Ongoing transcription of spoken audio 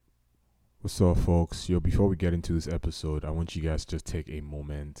What's up, folks? Before we get into this episode, I want you guys to just take a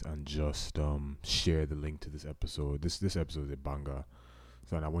moment and just share the link to this episode. This episode is a banger,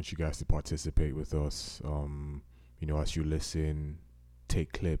 so I want you guys to participate with us. As you listen,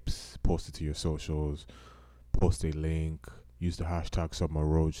 take clips, post it to your socials, post a link, use the hashtag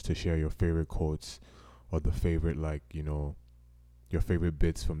 #SummerRoach to share your favorite quotes or the favorite your favorite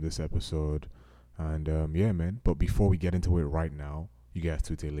bits from this episode. And yeah, man. But before we get into it right now, you guys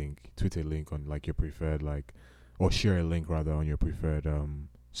tweet a link on like your preferred or share a link rather on your preferred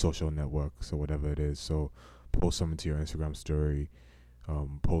social network, so whatever it is. So post something to your Instagram story,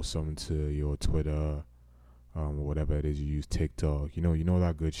 post something to your Twitter, or whatever it is you use, TikTok. You know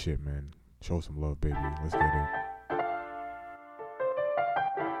that good shit, man. Show some love, baby. Let's get it.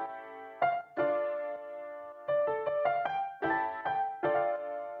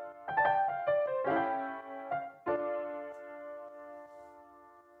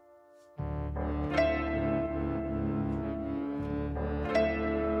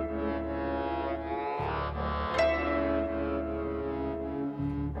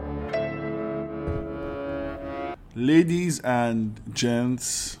 Ladies and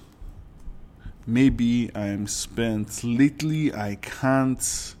gents, maybe I'm spent. Lately, I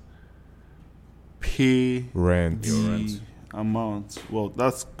can't pay Rent. the amount. Well,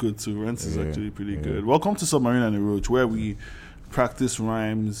 that's good too. Rent is actually pretty yeah. good. Welcome to Submarine and the Roach, where we practice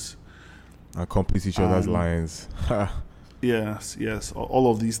rhymes. And complete each other's lines. Yes,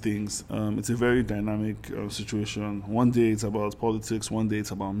 all of these things. It's a very dynamic situation. One day it's about politics, one day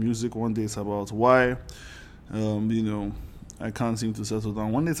it's about music, one day it's about why. I can't seem to settle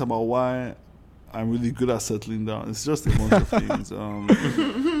down. One day it's about why I'm really good at settling down. It's just a bunch of things.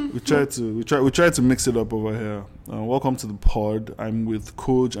 We try to mix it up over here. Welcome to the pod. I'm with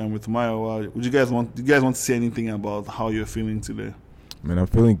Coach. I'm with Mayowa. Do you guys want to say anything about how you're feeling today? Man, I'm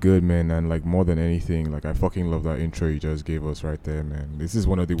feeling good, man, and more than anything, I fucking love that intro you just gave us right there, man. This is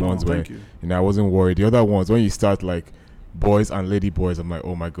one of the ones where I wasn't worried. The other ones, when you start boys and lady boys, I'm like,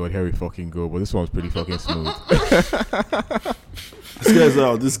 oh my god, here we fucking go. But this one's pretty fucking smooth.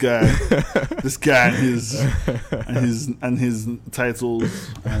 This guy and his titles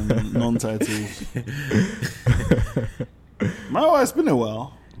and non-titles. It's been a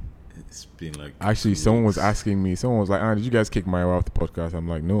while. It's been actually, someone was asking me. Someone was like, did you guys kick Maya off the podcast? I'm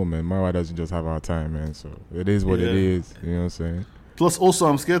like, no, man. Maya doesn't just have our time, man. So it is what it is. You know what I'm saying? Plus, also,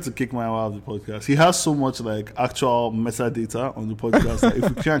 I'm scared to kick Maya off the podcast. He has so much actual metadata on the podcast that if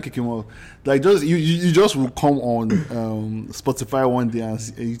we can't kick him off, you just will come on Spotify one day and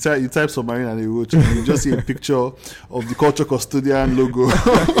you type Submarine and a Roach and you just see a picture of the culture custodian logo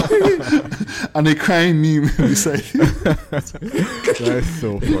and a crying meme beside it. That's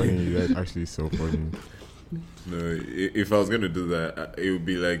so funny. That's actually so funny. No, if I was going to do that, it would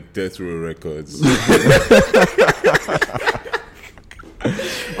be like Death Row Records.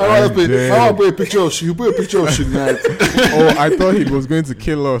 I put a picture of Suge Knight. Oh, I thought he was going to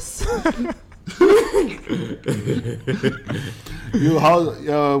kill us.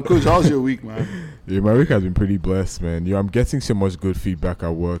 Coach, how's your week, man? Yeah, my week has been pretty blessed, man. I'm getting so much good feedback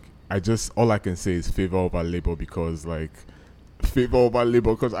at work. All I can say is favor over labor because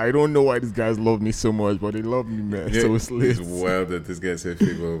I don't know why these guys love me so much, but they love me, man. Yeah, so it's lit. It's wild that this guy said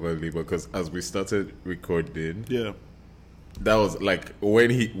favor over labor because as we started recording, that was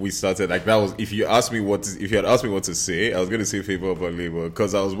when we started. That was if you had asked me what to say, I was gonna say favor over labor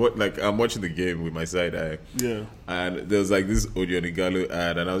because I was I'm watching the game with my side eye. Yeah. And there was this Odionigallo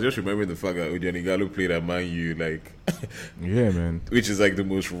ad, and I was just remembering the fact that Odionigallo played at Man U, yeah, man, which is the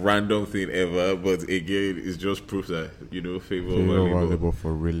most random thing ever. But again, it's just proof that favor over labor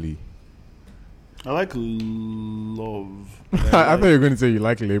for really. I like love. I thought you were going to say you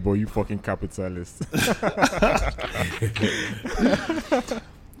like labor, you fucking capitalist.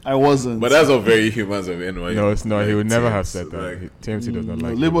 I wasn't. But that's not very humans of NYU. No, it's not. He would never have said that. TMT does not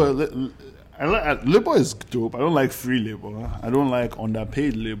like labor. Labor is dope. I don't like free labor. I don't like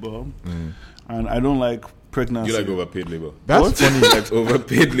underpaid labor. And I don't like pregnancy. You like overpaid labor? That's funny. Like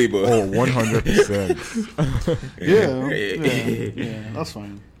overpaid labor. Oh, 100%. Yeah, that's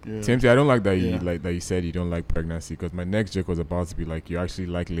fine. Yeah. TMT, I don't like that you said you don't like pregnancy because my next joke was about to be you actually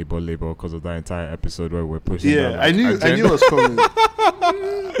like labor because of that entire episode where we're pushing. Yeah, I knew it was coming.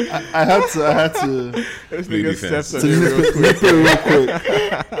 I had to nip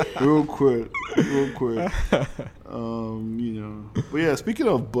it real quick. But yeah, speaking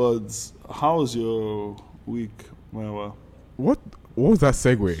of buds, how's your week, Mayowa? What was that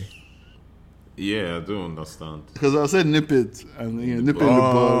segue? Yeah, I don't understand. Because I said nip it and nip it in the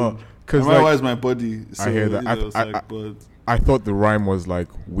bud. Because Mayowa is my buddy. So, I hear that. I thought the rhyme was like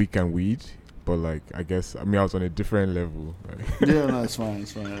weak and weed, but like I guess I was on a different level. Yeah, no, it's fine.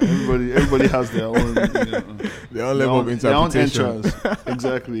 Everybody has their own, their own level of interpretation. Their own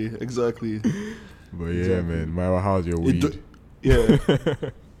entrance. Exactly. But yeah, man, Myra, how's your weed? Yeah.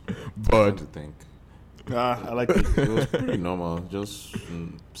 But to think. I like it. It was pretty normal, just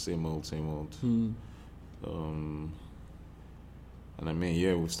same old. And I mean,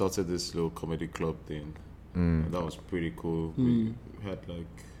 yeah, we started this little comedy club thing. And that was pretty cool. We had like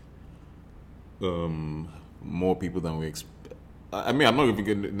more people than we expect. I mean, I'm not even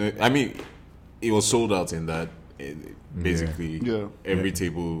gonna. I mean, it was sold out in that. Basically, every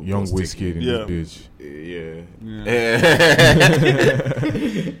table. Young whiskey in this bitch.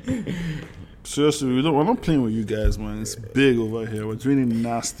 Seriously, we're not playing with you guys, man. It's big over here. We're doing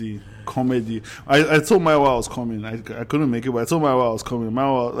nasty comedy. I told Maya I was coming. I couldn't make it, but I told Maya I was coming.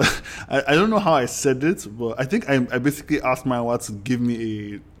 Maya, I don't know how I said it, but I think I basically asked Maya to give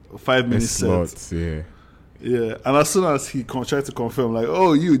me a 5-minute set. Yeah, and as soon as he tried to confirm, like,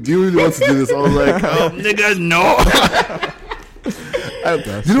 do you really want to do this? I was like, nigga, no.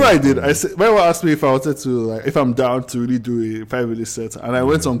 You know what I did? I said, Maya asked me if I wanted to, like, if I'm down to really do a 5-minute set, and I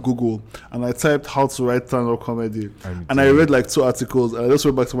went on Google and I typed how to write stand-up comedy, and I read like 2 articles, and I just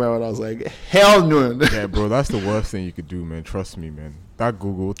went back to Maya and I was like, hell no. Yeah, bro, that's the worst thing you could do, man. Trust me, man. That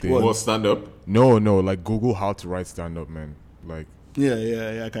Google thing. What, stand-up? No, like Google how to write stand-up, man. Like.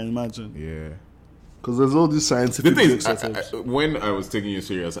 Yeah, I can imagine. Yeah. Because there's all these scientific things. When I was taking you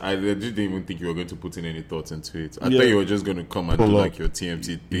serious, I didn't even think you were going to put in any thoughts into it. I thought you were just going to come and do like your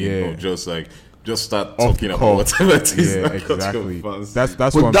TMT thing, or just start talking about whatever it is. Yeah, exactly. That's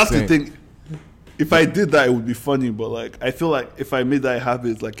but what I'm that's saying. The thing. If I did that, it would be funny. But like, I feel like if I made that a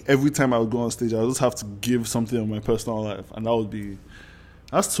habit, like every time I would go on stage, I would just have to give something of my personal life, and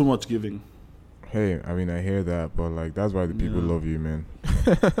that's too much giving. Hey, I mean, I hear that, but like that's why the people love you, man.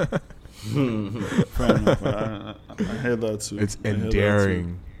 Fair enough. I hear that too. It's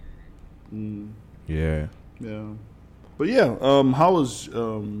endearing. Yeah. But yeah, how was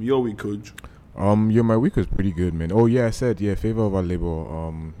your week, Coach? My week was pretty good, man. Oh yeah, I said favor of our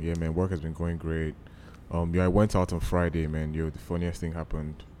label. Yeah, man, work has been going great. I went out on Friday, man. The funniest thing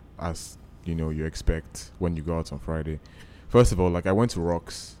happened, as you expect when you go out on Friday. First of all, like I went to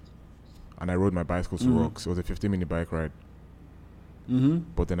Rocks, and I rode my bicycle to Rocks. It was a 15-minute bike ride.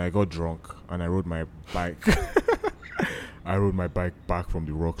 But then I got drunk and I rode my bike. I rode my bike back from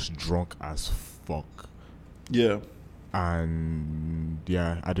the Rocks drunk as fuck. Yeah. And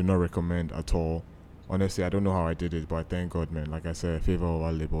I do not recommend at all. Honestly, I don't know how I did it, but I thank God, man. Like I said, I favor of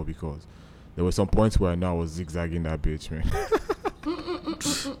our label because there were some points where I know I was zigzagging that bitch, man.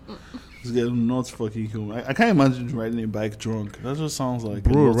 Not fucking human. I can't imagine riding a bike drunk. That just sounds like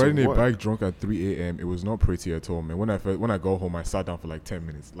riding a bike drunk at 3 a.m. It was not pretty at all, man. When I got home, I sat down for like 10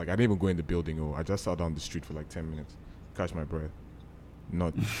 minutes. Like I didn't even go in the building. I just sat down the street for like 10 minutes, catch my breath.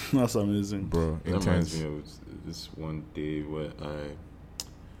 Not that's amazing, bro. Intense. That reminds me of this one day where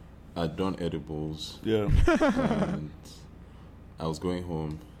I'd done edibles. Yeah, and I was going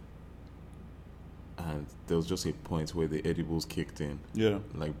home. And there was just a point where the edibles kicked in. Yeah.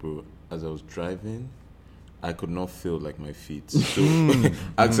 Like, bro, as I was driving, I could not feel, like, my feet. So,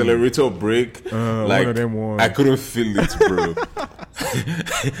 accelerator, brake, like, one of them ones. I couldn't feel it, bro.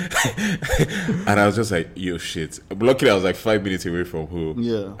 And I was just like, yo, shit. But luckily, I was, like, 5 minutes away from home.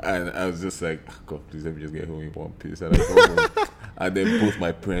 Yeah. And I was just like, God, please let me just get home in one piece. And I got home. And then both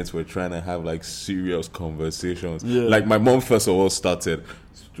my parents were trying to have, like, serious conversations. Yeah. Like, my mom, first of all, started...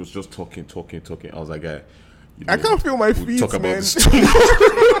 was just talking. I was like, I can't feel my feet, talk man. About this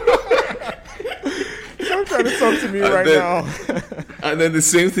Don't try to talk to me now. And then the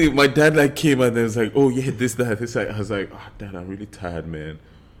same thing, my dad like came and then was like, oh yeah, this. I was like, oh, Dad, I'm really tired, man.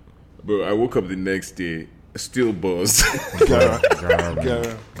 Bro, I woke up the next day, still buzzed. Gara.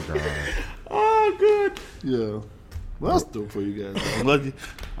 Oh, good. Yeah. Well, that's dope for you guys.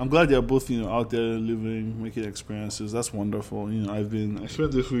 I'm glad you're both, out there living, making experiences. That's wonderful. I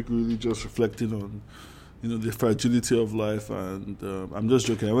spent this week really just reflecting on, the fragility of life, and I'm just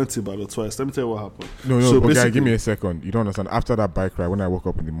joking. I went to Ibadan twice. Let me tell you what happened. No, so but guy, give me a second. You don't understand. After that bike ride, when I woke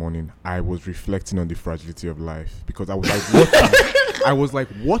up in the morning, I was reflecting on the fragility of life because I was like,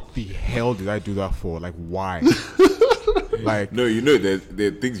 what the hell did I do that for? Like, why? Like, no, there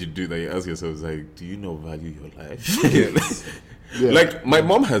are things you do that you ask yourself, like, do you not value your life? Yeah. Like, my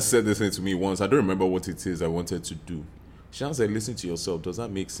mom has said this thing to me once. I don't remember what it is I wanted to do. She was like, listen to yourself. Does that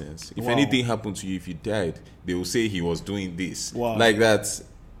make sense? If anything happened to you, if you died, they will say he was doing this. Wow. Like that.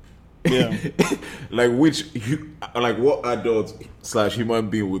 Yeah. Like what adult / human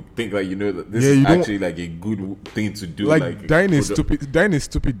being would think like that this is actually like a good thing to do. Like dying a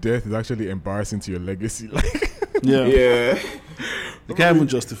stupid death is actually embarrassing to your legacy. Like yeah. You can't even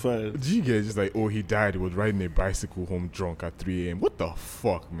justify it. Do you get just like, oh, he died, he was riding a bicycle home drunk at 3 a.m. What the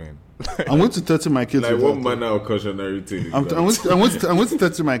fuck, man? I'm going to threaten my kids like with what that. manner of cautionary thing is I'm that? going to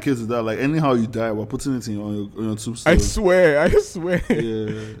threaten my kids with that. Like, anyhow you die, we're putting it on your tombstone. I swear. Yeah.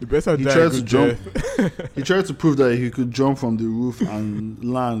 You better He die tried a to good jump. death. He tried to prove that he could jump from the roof and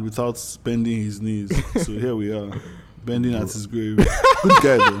land without bending his knees. So here we are, bending at his grave. Good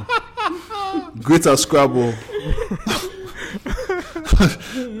guy though. Great at Scrabble.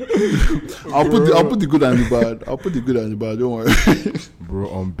 I'll put the good and the bad. Don't worry. Bro,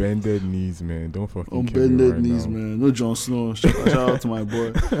 on bended knees, man. Don't fucking On kill me bended right knees, now. man. No Jon Snow. Shout out to my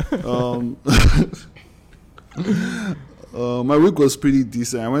boy. My week was pretty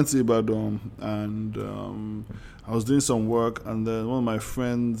decent. I went to Ibadan and I was doing some work, and then one of my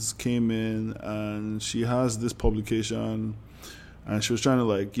friends came in and she has this publication. And she was trying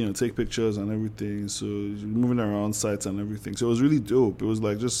to take pictures and everything. So moving around sites and everything. So it was really dope. It was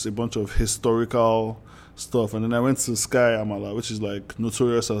like just a bunch of historical stuff. And then I went to Sky Amala, which is like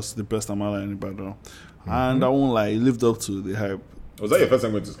notorious as the best Amala in Ibadan. And I won't lie, it lived up to the hype. Was that your first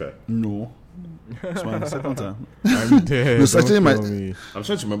time going to Sky? No. It's my second time. I'm dead. It's actually I'm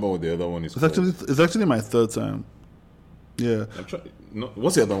trying to remember what the other one is. It's actually my third time. Yeah.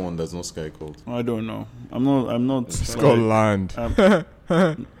 What's the other one that's not Sky called? I don't know. I'm not Scotland.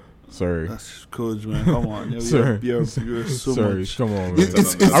 Sorry. That's coach, man. Come on. Sorry. You're so Sorry. much. Come on, man.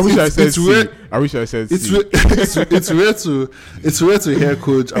 It's I wish I said it's C. rare- I wish I said It's C. it's rare to hear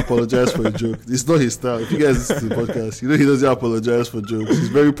coach apologize for a joke. It's not his style. If you guys listen to the podcast, he doesn't apologize for jokes. He's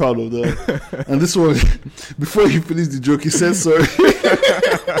very proud of that. And this one, before he finished the joke, he said sorry.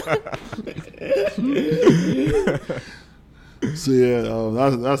 So yeah,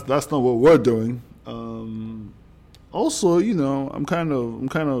 that's not what we're doing. Also, I'm kind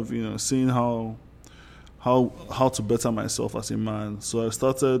of seeing how to better myself as a man. So I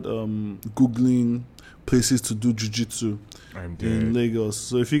started Googling places to do jiu-jitsu in Lagos.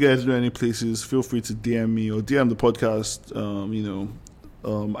 So if you guys know any places, feel free to DM me or DM the podcast,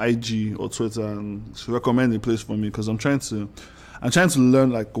 IG or Twitter, and recommend a place for me, because I'm trying to learn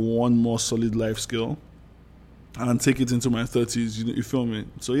like one more solid life skill and take it into my 30s. You feel me?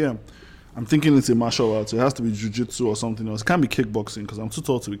 So yeah. I'm thinking it's a martial art, so it has to be jiu-jitsu or something else. It can't be kickboxing, because I'm too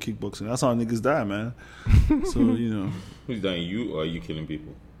tall to be kickboxing. That's how niggas die, man. So, Who's dying, you or are you killing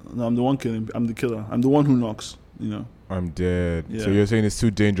people? No, I'm the one killing. I'm the killer. I'm the one who knocks, I'm dead. Yeah. So you're saying it's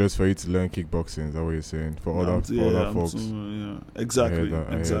too dangerous for you to learn kickboxing? Is that what you're saying? For other folks? Exactly.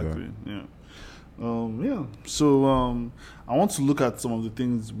 Exactly. Yeah. Yeah. So I want to look at some of the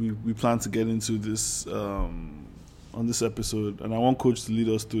things we plan to get into this on this episode, and I want Coach to lead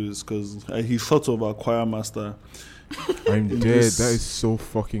us through this, because he's sort of our choir master. I'm dead. That is so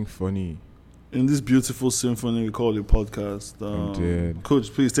fucking funny. In this beautiful symphony we call a podcast. I'm dead.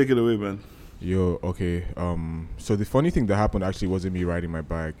 Coach, please take it away, man. Yo, okay. So the funny thing that happened actually wasn't me riding my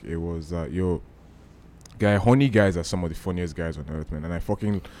bike. It was horny guys are some of the funniest guys on earth, man. And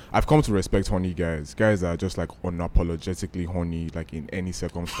I've come to respect horny guys. Guys that are just like unapologetically horny, like in any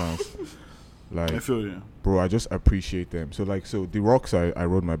circumstance. Like, I feel you, bro. I just appreciate them. So the rocks I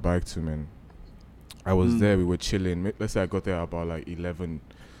rode my bike to, man. I was there. We were chilling. Let's say I got there about like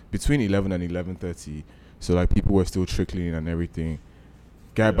between 11 and 11:30. So like people were still trickling in and everything.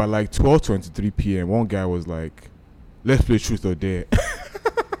 Guy, by like 12:23 p.m., one guy was like, "Let's play truth or dare."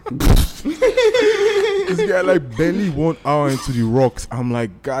 This guy like barely 1 hour into the rocks. I'm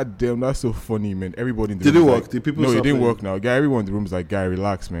like, God damn, that's so funny, man. Everybody in the room. Did it work? Like, Did people? No, it stop didn't playing? work now. Guy, everyone in the room is like, guy,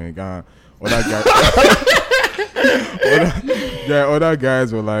 relax, man. Guy, other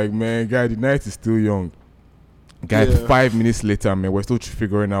guys were like, man, guy, the night is still young. Guy, 5 minutes later, man, we're still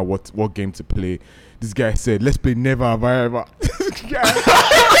figuring out what game to play. This guy said, let's play Never Have I Ever.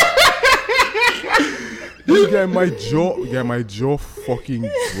 This guy, my jaw fucking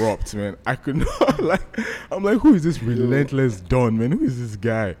dropped, man. I could not, I'm like, who is this relentless Don, man? Who is this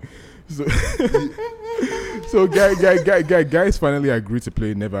guy? So guys finally agreed to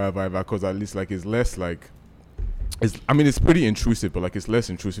play Never Have I Ever, because at least like it's less like, it's pretty intrusive, but like it's less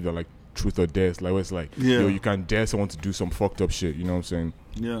intrusive than like truth or dare. It's like where it's like, yo, you can dare someone to do some fucked up shit. You know what I'm saying?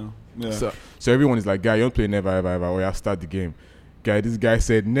 Yeah. So everyone is like, guy, you don't play Never Have I Ever, or yeah, start the game. Guy, this guy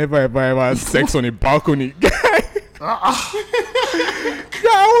said never have I ever had sex on a balcony. Guy, I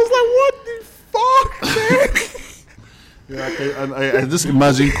was like, what the fuck, man? Yeah, I just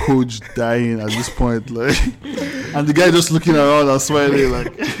imagine Coach dying at this point, like, and the guy just looking around and smiling,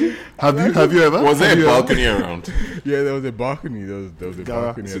 like. Have you ever? Was there a balcony around? Yeah, there was a balcony. There was a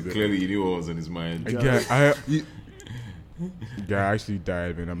balcony. So clearly he knew what was in his mind. Guy actually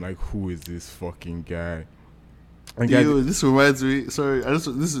died, man. I'm like, who is this fucking guy? This reminds me. Sorry,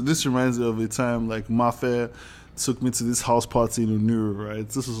 this reminds me of a time like Mafe took me to this house party in Onuru, right?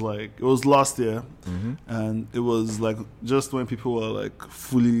 This was like, it was last year, and it was like just when people were like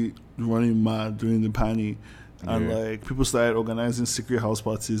fully running mad during the panic, and like people started organizing secret house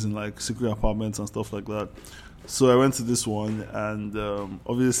parties in like secret apartments and stuff like that. So I went to this one, and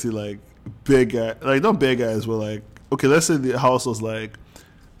obviously like big guy, like not big guys, were like, okay, let's say the house was like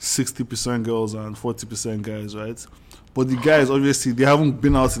 60% girls and 40% guys, right? But the guys, obviously, they haven't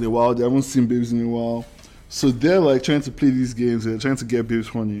been out in a while. They haven't seen babes in a while. So they're like trying to play these games. They're trying to get babes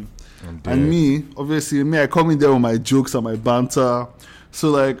honey. And me, obviously, I come in there with my jokes and my banter. So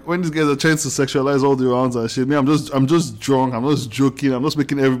like when these guys are trying to sexualize all the rounds and shit, me, I'm just drunk. I'm just joking. I'm just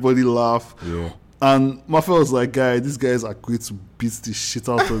making everybody laugh. Yeah. And Mafia was like, guy, these guys are going to beat the shit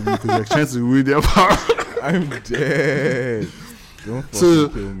out of me because they're trying to ruin their power. I'm dead. Don't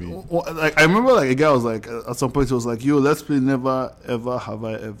fucking kill me. Like I remember, like a guy was like, at some point he was like, "Yo, let's play Never Ever Have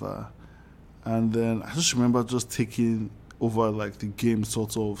I Ever," and then I just remember just taking over like the game,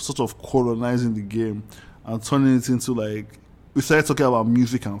 sort of colonizing the game and turning it into like, we started talking about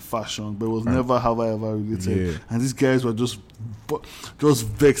music and fashion, but it was Never Have I Ever related. Yeah. And these guys were just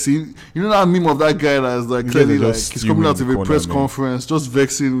vexing. You know that meme of that guy that's like clearly like he's coming out of a press conference, just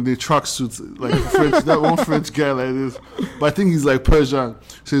vexing with a tracksuit, like French, that one French guy like this. But I think he's like Persian,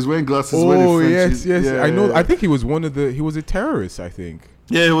 so he's wearing glasses. Oh yes. Yeah, I know. Yeah. I think he was he was a terrorist, I think.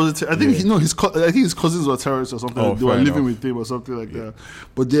 Yeah, it was. I think I think his cousins were terrorists or something. They were living with him or something like that.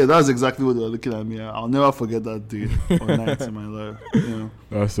 But yeah, that's exactly what they were looking at me. I'll never forget that day or night in my life. You know?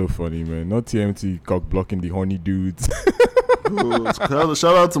 That's so funny, man. Not TMT cock blocking the honey dudes. Bro,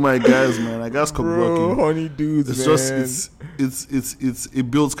 shout out to my guys, man. I guess cock blocking. Honey dudes. It's man.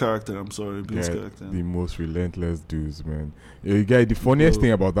 It builds character. I'm sorry, it builds character. The most relentless dudes, man. The funniest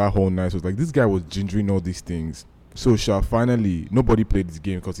thing about that whole night was like this guy was gingering all these things. So finally nobody played this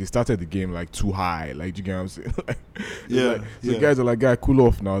game because he started the game like too high. Like, you get what I'm saying? Like, so guys are like, guy, cool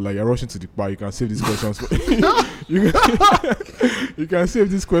off now. Like, you're rushing to the bar. You can save these questions. You can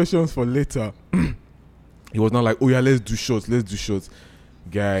save these questions for later. He was not like, oh yeah, let's do shots.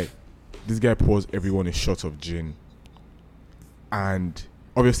 Guy, this guy pours everyone a shot of gin, and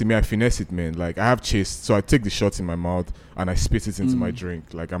obviously me, I finesse it, man. Like, I have chase, so I take the shot in my mouth and I spit it into my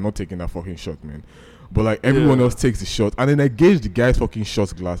drink. Like, I'm not taking that fucking shot, man. But like everyone else takes the shot, and then I gauge the guy's fucking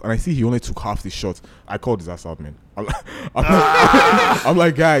shot glass, and I see he only took half the shot. I called his ass out, man. I'm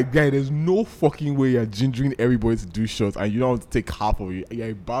like, guy, there's no fucking way you're gingering everybody to do shots, and you don't want to take half of it.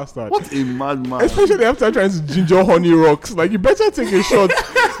 You're a bastard. What a madman! Especially after trying to ginger honey rocks. Like, you better take a shot.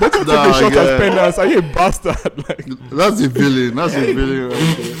 Take a shot as penance. Are you a bastard? Like, that's a villain. That's a villain.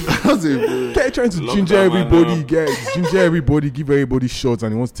 Right there. That's a villain. Guy trying to ginger everybody. Ginger everybody. Give everybody shots,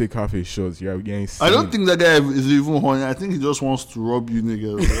 and he wants to take half a shot. Yeah, insane. I don't think that guy is even horny. I think he just wants to rob you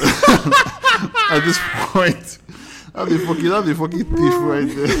niggas. At this point, that's the fucking thief right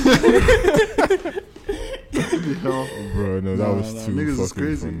there. What the hell? Bro, no, that was too niggas fucking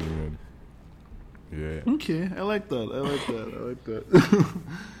crazy. Funny, man. Yeah. Okay, I like that.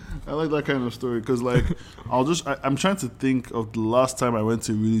 I like that kind of story because, like, I'm trying to think of the last time I went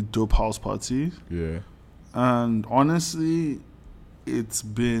to a really dope house party. Yeah. And honestly, it's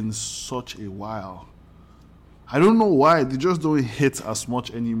been such a while. I don't know why. They just don't hit as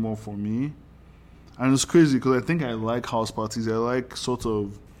much anymore for me. And it's crazy because I think I like house parties. I like sort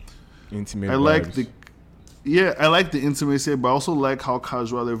of intimate. I like the intimacy, but I also like how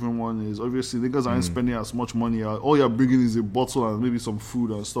casual everyone is. Obviously, niggas aren't spending as much money. All you're bringing is a bottle and maybe some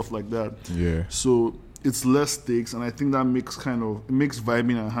food and stuff like that. Yeah. So it's less stakes, and I think that makes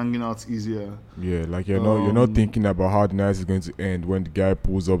vibing and hanging out easier. Yeah, like you're not thinking about how the night is going to end when the guy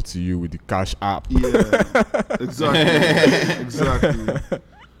pulls up to you with the cash app. Yeah, exactly.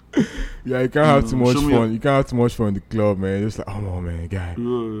 Yeah, you can't have too much fun. You can't have too much fun in the club, man. Just like, oh man, guy,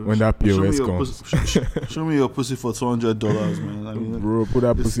 when that POS comes, show me your pussy for $200, man. I mean, bro, put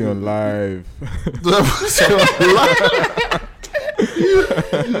that pussy on live. Put that pussy on live.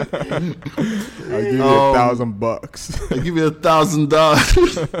 I'll give you $1,000. I'll give you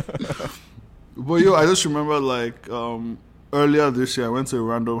 $1,000. But yo, I just remember like earlier this year I went to a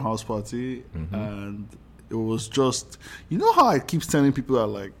random house party and it was just, you know how I keep telling people that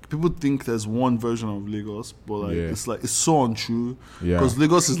like people think there's one version of Lagos, but like it's so untrue. Yeah. Because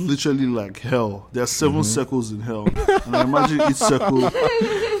Lagos is literally like hell. There are 7 circles in hell, and I imagine each circle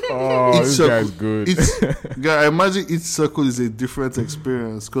Oh, this guy's good. I imagine each circle is a different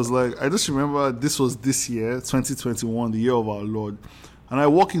experience. Because, like, I just remember this was this year, 2021, the year of our Lord. And I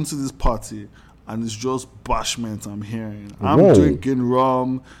walk into this party, and it's just bashment I'm hearing. I'm drinking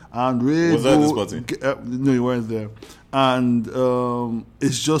rum and Red Was that this party? No, you weren't there. And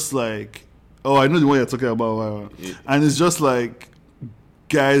it's just like, oh, I know the one you're talking about. Yeah. And it's just like,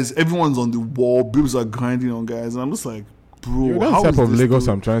 guys, everyone's on the wall, boobs are grinding on guys. And I'm just like, bro, that's the type of Lagos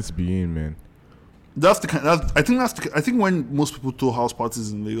I'm trying to be in, man. That's the kind. I think when most people throw house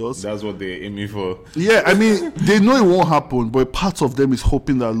parties in Lagos, that's what they're aiming for. Yeah, I mean, they know it won't happen, but part of them is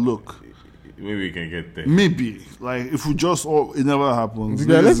hoping that, look, maybe we can get there. Maybe, like, if we just it never happens.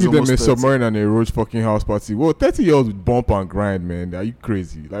 Yeah, let's give them a submarine and a roach fucking house party. Well, 30-year-olds with bump and grind, man. Are you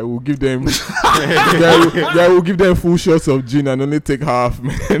crazy? Like, we'll give them, we'll give them full shots of gin and only take half,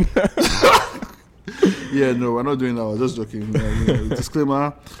 man. Yeah, no, we're not doing that. We're just joking.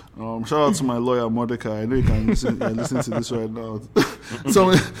 Disclaimer. Shout out to my lawyer, Mordecai. I know you can listen to this right now.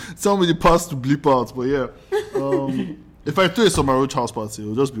 Somebody passed to bleep out, but yeah. If I throw a summer roach house party,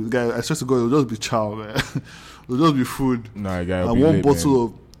 it'll just be, guy, I swear to God, it'll just be chow, man. It'll just be food. Nah, guy, and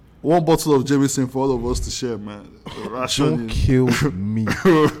one bottle of Jameson for all of us to share, man. Don't kill me.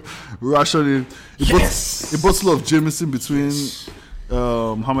 Rationing. A bottle of Jameson between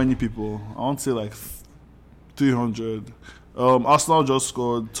how many people? I want to say like 300. Arsenal just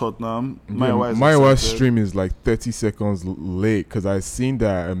scored Tottenham. My wife's stream is like 30 seconds late because I seen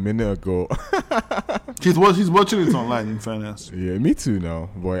that a minute ago. He's watching it online, in fairness. Yeah, me too now.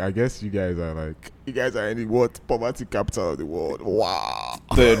 Boy, I guess you guys are in the poverty capital of the world. Wow.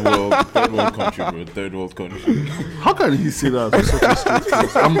 Third world country, bro. Third world country. How can he say that?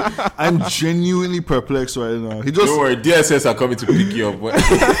 I'm genuinely perplexed right now. Don't worry, DSS are coming to pick you up.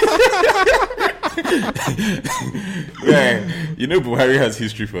 Yeah, you know Buhari has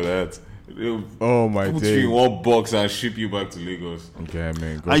history for that. Oh my god! Put you in one box and ship you back to Lagos. Okay,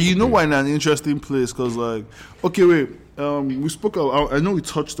 man. And you know why in an interesting place? Because okay, wait. We spoke. I know we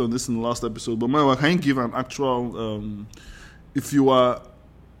touched on this in the last episode, but can you give an actual? If you are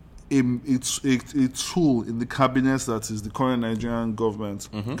a tool in the cabinet that is the current Nigerian government,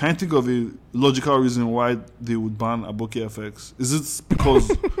 can you think of a logical reason why they would ban Aboki FX? Is it because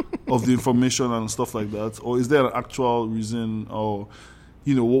of the information and stuff like that, or is there an actual reason, or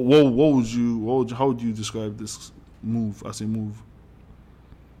how would you describe this move as a move?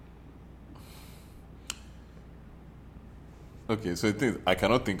 Okay, so I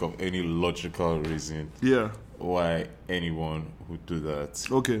cannot think of any logical reason. Yeah. Why anyone would do that.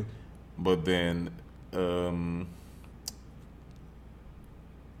 Okay. But then, you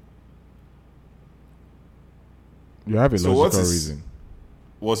have a logical reason.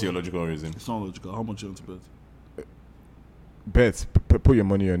 What's your logical reason? It's not logical. How much you want to bet? Bet. Put your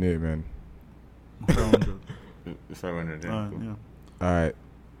money on it, man. 500. 500, yeah. Yeah. Alright.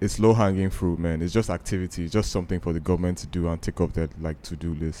 It's low hanging fruit, man. It's just activity. It's just something for the government to do and tick off that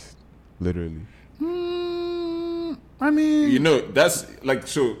to-do list. Literally. I mean, that's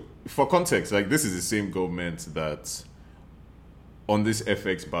so. For context, this is the same government that on this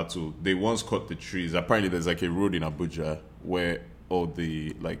FX battle, they once cut the trees. Apparently, there's a road in Abuja where all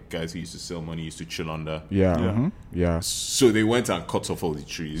the guys who used to sell money used to chill under. Yeah. Mm-hmm. Yeah. So they went and cut off all the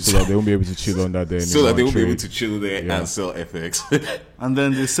trees. So that they won't be able to chill under there. So that they won't be able to chill there and sell FX. And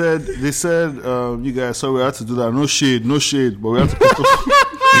then they said, you guys, sorry, we had to do that. No shade, but we had to cut off.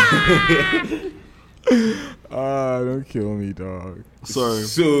 Don't kill me, dog. Sorry.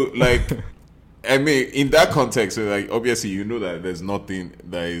 So, I mean, in that context, so, obviously, that there's nothing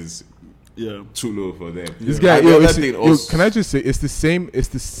that is too low for them. This guy, can I just say, it's the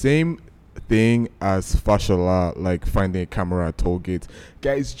same thing as Fashola, finding a camera at toll gate.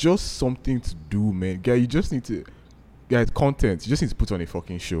 Guy, it's just something to do, man. Guy, you just need to... Guys, content. You just need to put on a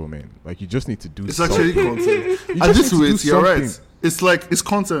fucking show, man. You just need to do something. It's actually content. At this rate, you're right. It's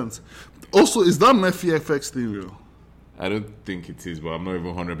content. Also, is that Murphy FX thing real? I don't think it is, but I'm not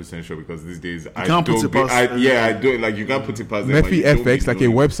even 100% sure because these days I don't put it past. I don't you can't put it past. Murphy FX, a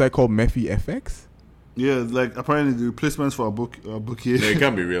website called Murphy FX. Yeah, apparently the replacements for a book. No, it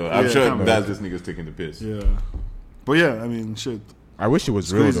can't be real. I'm sure that's just niggas taking the piss. Yeah, but yeah, I mean, shit. I wish it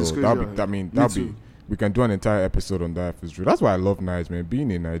was real though. We can do an entire episode on that if it's real. That's why I love Nige, man.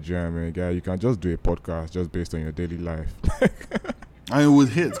 Being in Nigeria, man, guy, you can just do a podcast just based on your daily life. And it would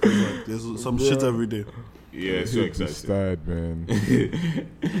hit because there's some shit every day. Yeah, it's so exciting, man. Do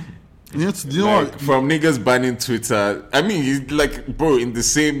you know what? From niggas banning Twitter. I mean, he's bro, in the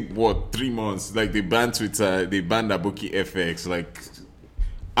same 3 months, they banned Twitter, they banned Aboki FX,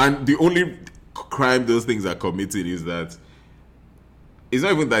 and the only crime those things are committed is that it's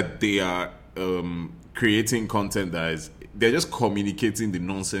not even that they are creating content that is. They're just communicating the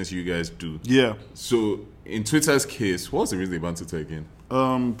nonsense you guys do. Yeah. So in Twitter's case, what's the reason they banned Twitter again?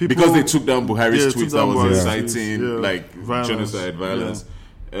 Because they took down Buhari's tweets that was inciting violence. Genocide, violence.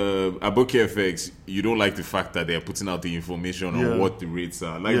 Aboki FX, you don't like the fact that they're putting out the information on what the rates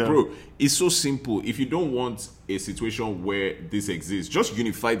are. Bro, it's so simple. If you don't want a situation where this exists, just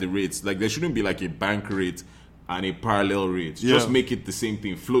unify the rates. Like, there shouldn't be like a bank rate and a parallel rate. Just make it the same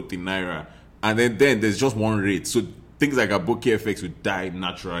thing, float the Naira. And then there's just one rate. So things like Aboki FX would die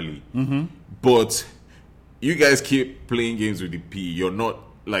naturally. Mm-hmm. But you guys keep playing games with the P. You're not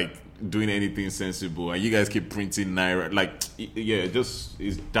like doing anything sensible, and you guys keep printing Naira. Like, yeah, just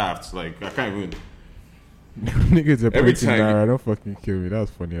it's daft. Like, I can't even. Niggas are printing Naira. Don't fucking kill me. That was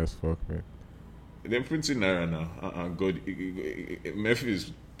funny as fuck, man. They're printing Naira now. God, Murphy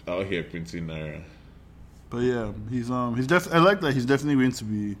is out here printing Naira. But yeah, I like that he's definitely going to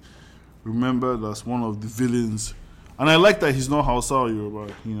be remembered as one of the villains. And I like that he's not Hausa or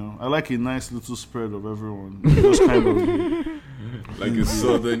Yoruba, you know. I like a nice little spread of everyone. Just kind of like a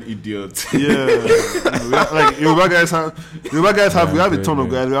southern idiot. Yeah. Like Yoruba guys have we have a ton of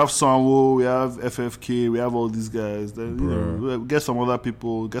guys. We have Sanwo, we have FFK, we have all these guys. Then, you know, we get some other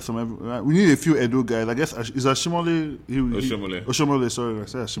people, we need a few Edo guys. I guess is Ashimole Oshomole, sorry, I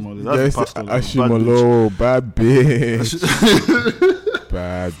said Ashimole. That's the pastor. Ashimolo, bad bitch.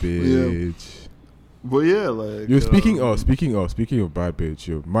 Bad bitch. Yeah. But yeah, like you're speaking of bad bitch,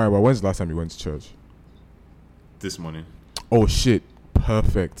 yo. Mario, when's the last time you went to church? This morning. Oh shit.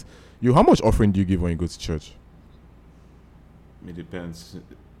 Perfect. Yo, how much offering do you give when you go to church? It depends.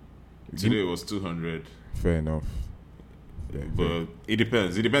 Today it was 200. Fair enough. Yeah, but it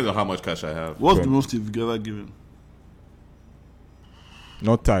depends. It depends on how much cash I have. What's the most you've ever given?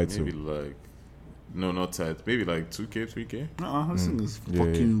 Not tied to. Maybe like no, not tight. Maybe like 2K, 3K. This thing is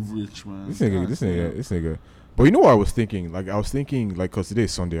fucking rich, man. This nigga. But you know what I was thinking? Like, because today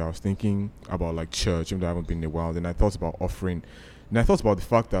is Sunday, I was thinking about, like, church, even though I haven't been in a while. Then I thought about offering. And I thought about the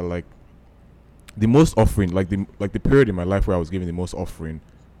fact that, like, the most offering, like the period in my life where I was giving the most offering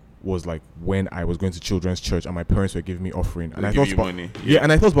was, like, when I was going to children's church and my parents were giving me offering. And I thought about money. Yeah,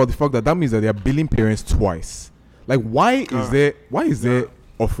 and I thought about the fact that means that they are billing parents twice. Like, why is there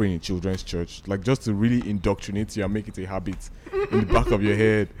offering in children's church, like, just to really indoctrinate you and make it a habit in the back of your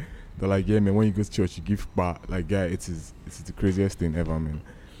head? They're like, yeah, man, when you go to church, you give back. Like, yeah, it's the craziest thing ever, man.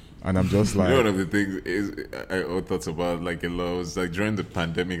 And I'm just like, one of the things is I thought about like a lot was like during the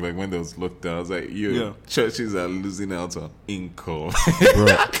pandemic, like when there was lockdown, I was like, churches are losing out on income,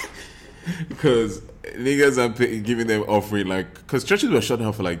 bro. Because niggas are giving them offering, like, because churches were shut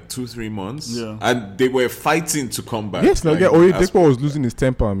down for like 2-3 months, and they were fighting to come back. Yes, like, Dekpo was losing his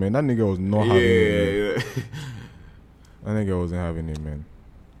temper, man. That nigga was not having it. Yeah. That nigga wasn't having it, man.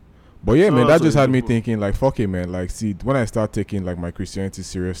 But yeah, man, that just had me thinking, like, fuck it, man. Like, see, when I start taking, like, my Christianity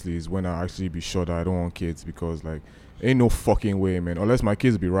seriously is when I actually be sure that I don't want kids, because, like, ain't no fucking way, man. Unless my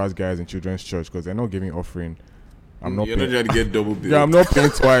kids be Raz guys in children's church, because they're not giving offering. You're not trying to get double billed. Yeah, I'm not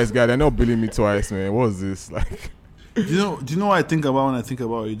paying twice, guys. They're not billing me twice, man. What is this? Like, do you know what I think about when I think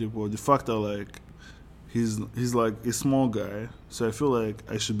about Oyedepo? The fact that, like, he's like a small guy, so I feel like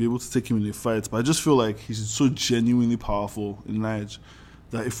I should be able to take him in a fight. But I just feel like he's so genuinely powerful in Niger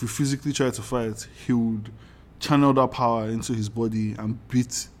that if we physically try to fight, he would channel that power into his body and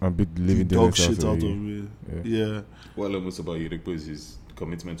beat the dog shit out of it. Yeah. What I love most about Oyedepo is his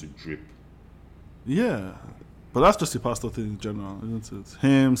commitment to drip. Yeah. But that's just a pastor thing in general, isn't it?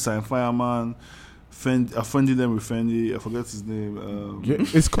 Him, Sign Fireman, offending them with Fendi. I forget his name.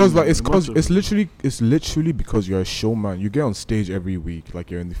 It's literally because you're a showman. You get on stage every week, like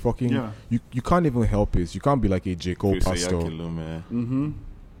you're in the fucking. Yeah. You can't even help it. You can't be like a J. Cole pastor. Who's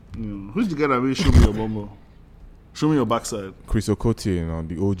the guy that really show me your bumbo? Show me your backside. Chris Okotie,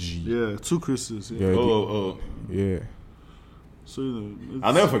 the OG. Yeah, 2 Chris's. Yeah. Yeah. So,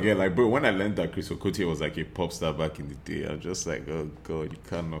 I'll never forget, like, bro, when I learned that Chris Okotie was like a pop star back in the day, I'm just like, oh god, you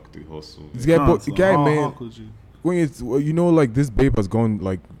can't knock the hustle. This guy, man, when it's, like, this babe has gone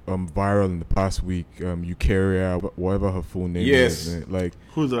like viral in the past week. Eukarya, whatever her full name is. Man. Like,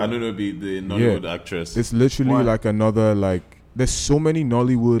 who's that? I don't know, the Nollywood actress. It's literally like another, like, there's so many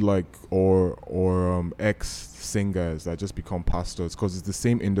Nollywood, like, or ex singers that just become pastors because it's the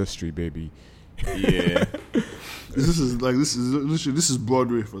same industry, baby. Yeah. This is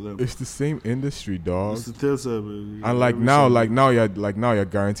Broadway for them. It's the same industry, dog. It's the theater, baby. And now you're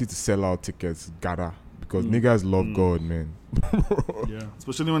guaranteed to sell out tickets, because niggas love God, man. Yeah,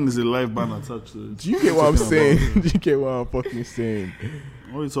 especially when there's a live band attached to it. Do you get what I'm saying? Do you get what I'm fucking saying?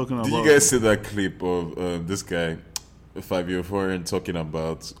 What are you talking about? Did you guys see that clip of this guy? Fabio Foreign talking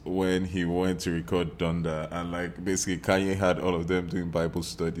about when he went to record Donda and like basically Kanye had all of them doing Bible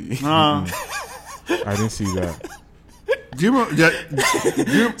study. I didn't see that. Do you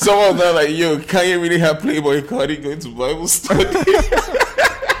remember? Some of them like, yo, Kanye really had Playboy Cardi going to Bible study.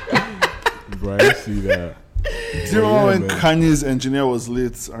 Bro, I didn't see that. Do you remember when Kanye's engineer was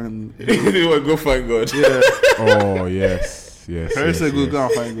late and he would go find God? Yeah. Oh yes. Harry said, "Go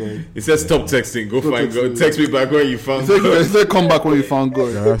and find God." He said, "Stop texting. Go find God. Text me back when you found God." He said, "Come back when you found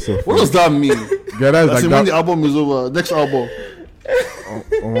God." Yeah, that's so what does that mean? Yeah, that's like when that. the album is over. Next album.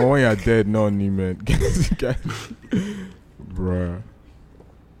 When you're dead, no need, man. Bruh.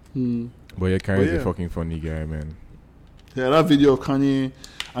 But yeah, Kanye's a fucking funny guy, man. Yeah, that video of Kanye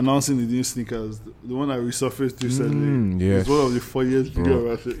announcing the new sneakers, the one that resurfaced recently, yes. it's one of the funniest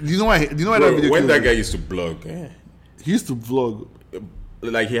videos. Do you know why? Do you know why that video? When that guy used to blog, he used to vlog.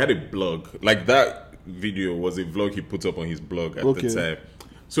 Like he had a blog. Like that video was a vlog he put up on his blog at the time.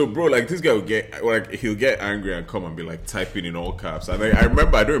 So, bro, like this guy he'll get angry and come and be like typing in all caps. And I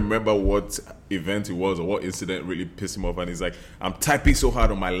don't remember what event it was or what incident really pissed him off. And he's like, I'm typing so hard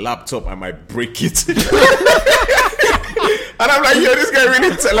on my laptop, I might break it. And I'm like, yo, this guy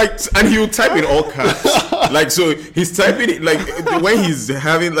really and he'll type in all caps. Like, so he's typing it like when he's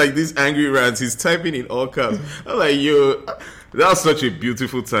having like these angry rants, he's typing in all caps. I'm like, yo. That was such a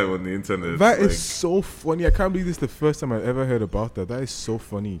beautiful time on the internet. That is so funny. I can't believe this is the first time I've ever heard about that. That is so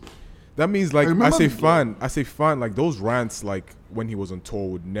funny. That means like I say fun, like those rants like when he was on tour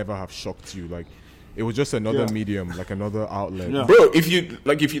would never have shocked you. Like it was just another medium, like another outlet. Yeah. Bro, if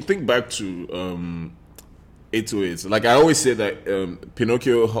you think back to 808, like I always say that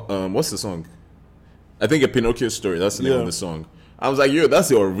Pinocchio, what's the song? I think A Pinocchio Story, that's the name of the song. I was like, yo, that's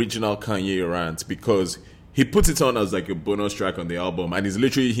the original Kanye rant because he puts it on as like a bonus track on the album, and it's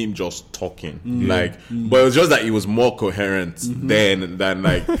literally him just talking. But it was just that it was more coherent then than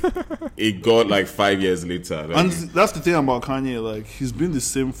like it got like 5 years later. Like, and that's the thing about Kanye. Like he's been the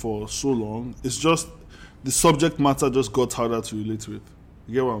same for so long. It's just the subject matter just got harder to relate with.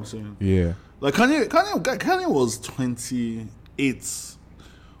 You get what I'm saying? Yeah. Like Kanye was 28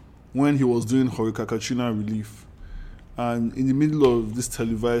 when he was doing Hurricane Katrina relief. And in the middle of this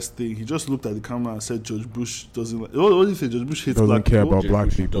televised thing, he just looked at the camera and said, "George Bush doesn't like." What did he say? George Bush hates black people. Doesn't care about black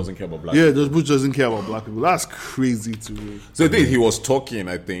people. Doesn't care about black people. people. George Bush doesn't care about black people. That's crazy to me. So I think he was talking.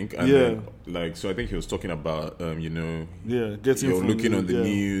 I think. And then, so I think he was talking about, getting. You're looking on the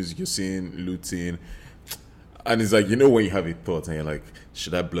news. You're seeing looting. And it's like, when you have a thought and you're like,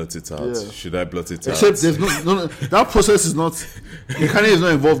 should I blurt it out? Yeah. Should I blurt it out? Except there's no that process is not, Kanye is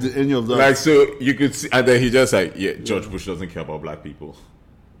not involved in any of that. Like, so you could see, and then he just like, George Bush doesn't care about black people.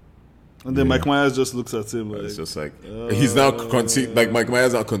 And then Mike Myers just looks at him like, it's just like, he's now, Mike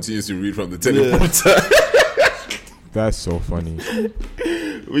Myers now continues to read from the teleprompter. That's so funny.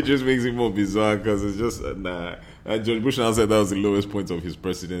 Which just makes it more bizarre because it's just, And George Bush now said that was the lowest point of his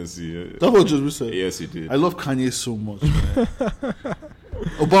presidency. That's what George Bush said? Yes, he did. I love Kanye so much, man.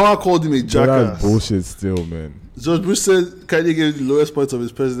 Obama called him a jackass. That's bullshit still, man. George Bush said Kanye gave the lowest point of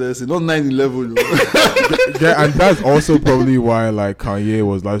his presidency, not 9/11. Yeah, and that's also probably why like Kanye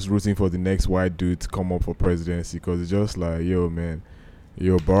was like rooting for the next white dude to come up for presidency, because it's just like, yo, man,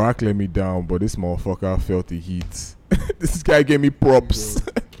 Barack let me down, but this motherfucker felt the heat. This guy gave me props.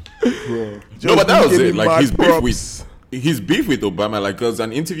 Bro. No, but that was it. Like his beef with Obama, like, cause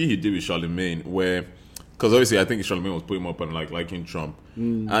an interview he did with Charlemagne, where, cause obviously I think Charlemagne was putting him up on like liking Trump,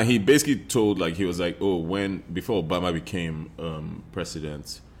 and he basically told, like, he was like, before Obama became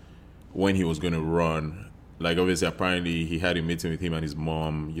president, when he was going to run, like, obviously apparently he had a meeting with him and his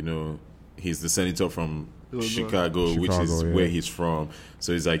mom. He's the senator from Chicago, which is where he's from.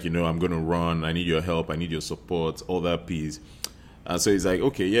 So he's like, I'm going to run. I need your help. I need your support. All that piece. And so he's like,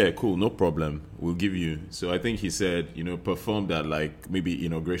 okay, yeah, cool, no problem. We'll give you. So I think he said, perform that like maybe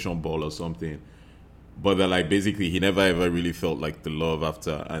inauguration ball or something. But that like basically he never ever really felt like the love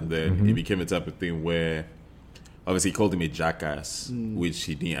after. And then it became a type of thing where obviously he called him a jackass, which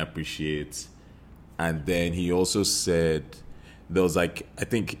he didn't appreciate. And then he also said there was like, I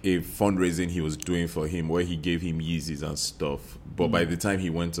think a fundraising he was doing for him where he gave him Yeezys and stuff. But by the time he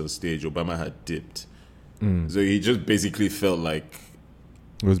went on stage, Obama had dipped. So he just basically felt like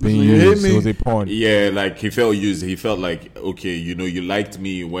it was being used. It was a pawn. Yeah, like he felt used. He felt like, okay, you liked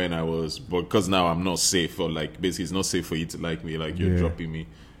me when I was, but because now I'm not safe, or like basically it's not safe for you to like me, like you're dropping me.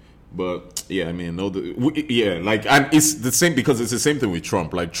 But yeah, I mean, and it's the same, because it's the same thing with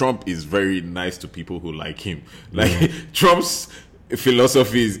Trump. Like Trump is very nice to people who like him. Like Trump's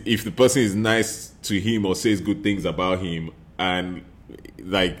philosophy is, if the person is nice to him or says good things about him, and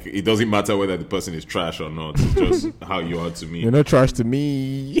Like, it doesn't matter whether the person is trash or not. It's just how you are to me. You're not trash to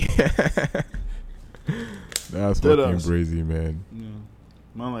me. That's fucking crazy, man. Yeah.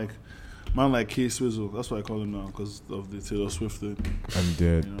 Man like K Swizzle. That's what I call him now because of the Taylor Swift thing. I'm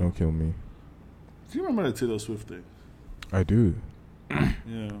dead. You know? Don't kill me. Do you remember the Taylor Swift thing? I do.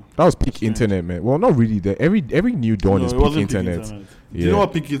 Yeah. That was peak internet, man. Well, not really. Every new dawn is peak internet. Do you know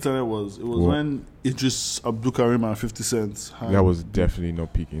what peak internet was? It was when Idris Abdulkarim and 50 Cent. That was definitely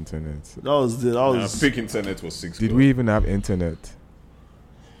not peak internet. That was peak internet was 6. Did we even have internet?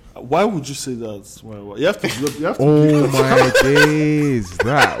 Why would you say that? Why? You have to. Oh my days!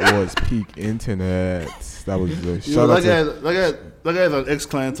 That was peak internet. That was the that guy is an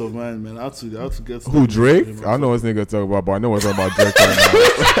ex-client of mine, man. I have to get who Drake? I know what nigga talk about, but I know what's about Drake right now.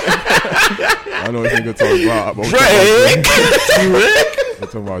 I know what nigga talk about. Drake. I'm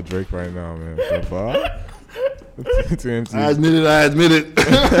talking about Drake right now, man. I admit it.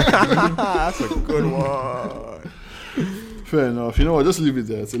 That's a good one. Fair enough. You know what? Just leave it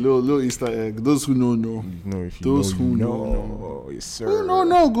there. It's a little Easter egg. Those who know. No, if you those who know. Yes, sir. Who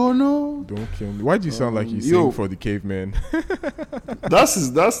know, go know. Don't kill me. Why do you sound like you sing for the caveman?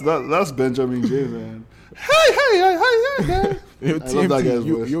 That's Benjamin James, man. Hey. Yo, I love that guy's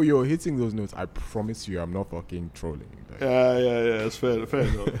voice. Yo, hitting those notes. I promise you, I'm not fucking trolling. Like, yeah. It's fair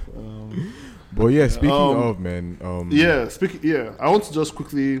enough. But yeah, speaking of, man. I want to just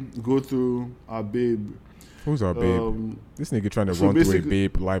quickly go through our babe. Who's our babe? This nigga trying to run through a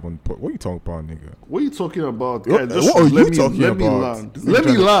babe live on. What are you talking about, nigga? What are you talking about? What are you talking about? Let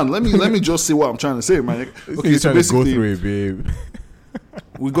me land. Let me just say what I'm trying to say, man. Okay, so basically, go through a babe.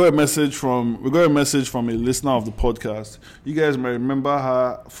 we got a message from a listener of the podcast. You guys might remember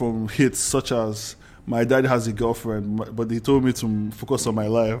her from hits such as "My Dad Has a Girlfriend," but they told me to focus on my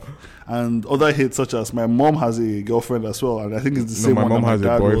life, and other hits such as "My Mom Has a Girlfriend" as well, and I think it's the same one. My mom has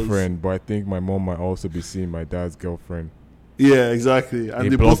a was. boyfriend, but I think my mom might also be seeing my dad's girlfriend. Yeah, exactly.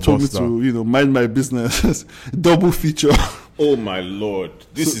 And they both told me to, mind my business. Double feature. Oh my lord,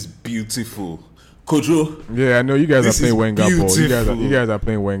 this is beautiful. Kojo. Yeah, I know you guys are playing Wenger ball. You guys are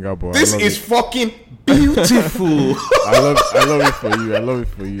playing Wenger ball. This is fucking beautiful. I love it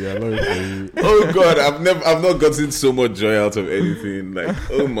for you. Oh god, I've not gotten so much joy out of anything. Like,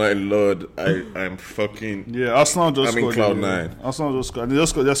 oh my lord, I'm fucking. Yeah, Arsenal just scored. I'm in cloud 9. Arsenal just scored.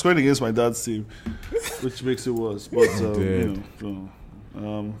 They're scoring against my dad's team, which makes it worse. But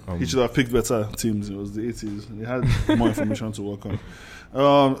he should have picked better teams. It was the 80s. They had more information to work on.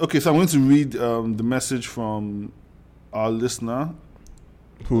 Okay, so I'm going to read the message from our listener.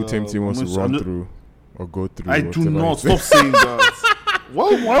 Who Timothy wants to run through or go through. I do not. Stop saying that.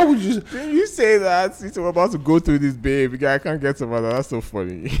 Why would you? Did you say that? We're about to go through this, babe. I can't get some of that. That's so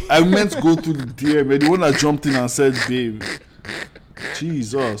funny. I meant to go through the DM. The one that jumped in and said, babe.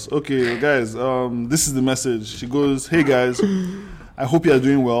 Jesus. Okay, guys. This is the message. She goes, "Hey guys, I hope you are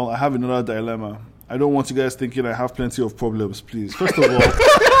doing well. I have another dilemma. I don't want you guys thinking I have plenty of problems. Please, first of all,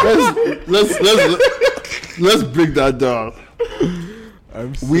 let's break that down.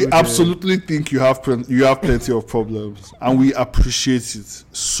 We absolutely think you have plenty of problems, and we appreciate it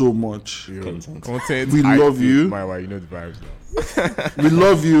so much. Content. We love you. You know the vibes now. We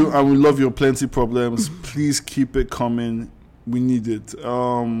love you, and we love your plenty problems. Please keep it coming. We need it."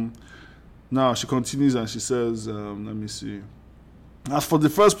 Now she continues and she says, "Let me see. As for the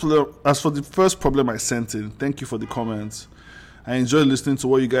first problem I sent in, thank you for the comments. I enjoyed listening to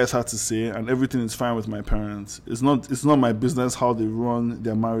what you guys had to say, and everything is fine with my parents. It's not my business how they run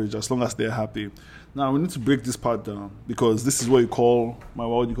their marriage, as long as they're happy. Now we need to break this part down, because this is what you call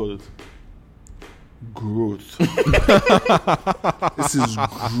what do you call it? Growth. This is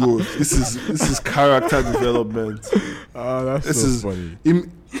growth. This is character development. That's funny.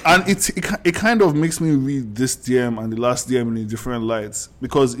 And it kind of makes me read this DM and the last DM in a different light,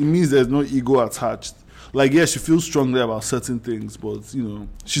 because it means there's no ego attached. Like, yeah, she feels strongly about certain things, but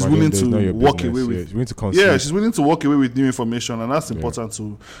she's willing to walk away with. She's willing to walk away with new information, and that's important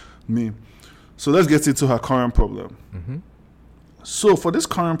to me. So let's get into her current problem. Mm-hmm. So for this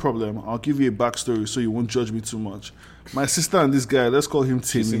current problem, I'll give you a backstory so you won't judge me too much. My sister and this guy, let's call him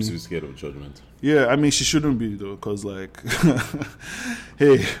Timmy. She seems to be scared of judgment. Yeah, I mean, she shouldn't be, though, because,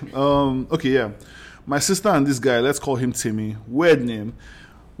 hey, okay, yeah. My sister and this guy, let's call him Timmy, weird name,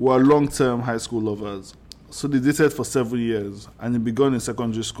 were long-term high school lovers. So they dated for 7 years, and it began in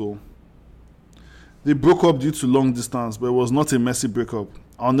secondary school. They broke up due to long distance, but it was not a messy breakup.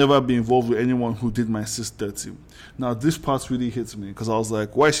 I'll never be involved with anyone who did my sis dirty. Now, this part really hits me, because I was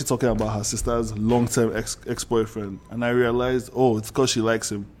like, why is she talking about her sister's long-term ex-boyfriend? And I realized, it's because she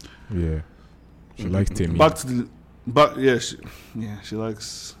likes him. Yeah. She likes Timmy. Back to But she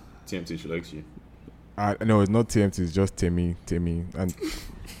likes TMT. She likes you. No, it's not TMT. It's just Timmy,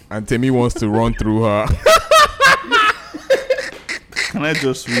 and Timmy wants to run through her. Can I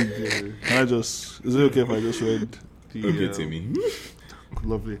just read? Is it okay if I just read? Okay, Timmy.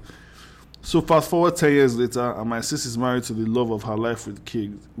 Lovely. So fast forward 10 years later, and my sis is married to the love of her life with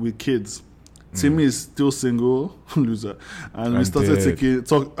kids. Timmy is still single, loser, and we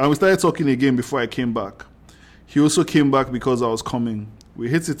started talking again before I came back. He also came back because I was coming. We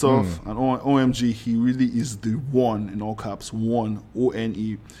hit it off, and OMG, he really is the one, in all caps, one,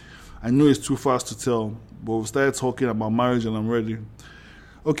 ONE. I know it's too fast to tell, but we started talking about marriage and I'm ready.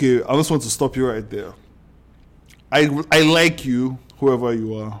 Okay, I just want to stop you right there. I like you, whoever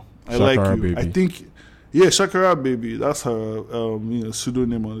you are. I Shakara like you. Baby. I think, Shakara Baby, that's her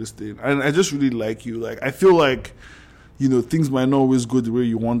pseudonym on this thing. And I just really like you. Like, I feel like, things might not always go the way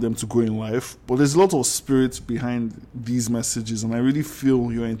you want them to go in life, but there's a lot of spirit behind these messages, and I really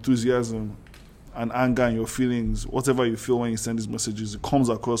feel your enthusiasm and anger and your feelings, whatever you feel when you send these messages, it comes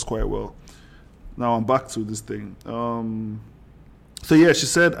across quite well. Now I'm back to this thing. She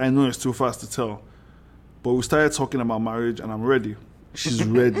said, I know it's too fast to tell, but we started talking about marriage, and I'm ready. She's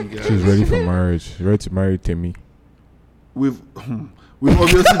ready, guys. She's ready for marriage. She's ready to marry Timmy. We've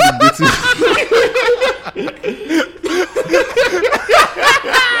obviously been dating.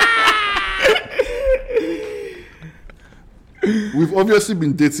 We've obviously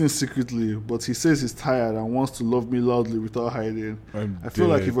been dating secretly, but he says he's tired and wants to love me loudly without hiding. I feel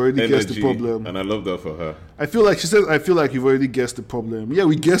like you've already guessed the problem. And I love that for her. I feel like you've already guessed the problem. Yeah,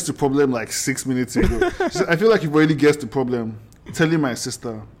 we guessed the problem like 6 minutes ago. She said, I feel like you've already guessed the problem. Telling my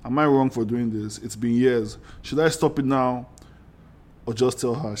sister, am I wrong for doing this? It's been years. Should I stop it now or just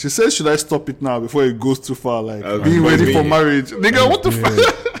tell her? She says, should I stop it now before it goes too far? Like, being ready for marriage. Nigga, what the fuck?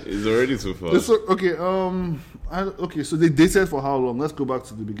 It's already too far. So they dated for how long? Let's go back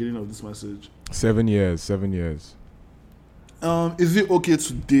to the beginning of this message. 7 years. Is it okay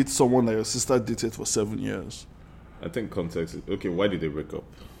to date someone that your sister dated for 7 years? I think context is okay. Why did they break up?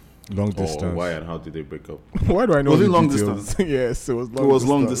 Long distance. Or why and how did they break up? Why do I know? Was it long details? distance? Yes, it was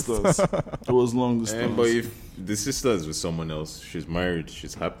long distance. It was long distance. But if the sister is with someone else, she's married,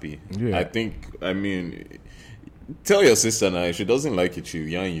 she's happy. Yeah. Tell your sister now, if she doesn't like it, she'll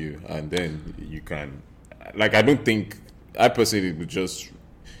yarn you, and then you can. Like, I personally would just,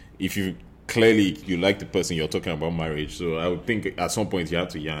 if you like the person, you're talking about marriage, so I would think at some point you have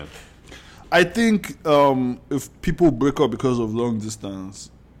to yarn. I think if people break up because of long distance,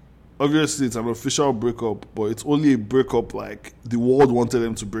 obviously it's an official breakup, but it's only a breakup like the world wanted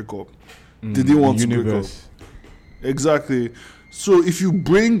them to break up. They didn't want to break up. Exactly. So if you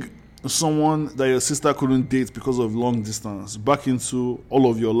bring someone that your sister couldn't date because of long distance back into all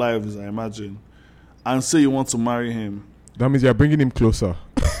of your lives, I imagine, and say you want to marry him, that means you're bringing him closer.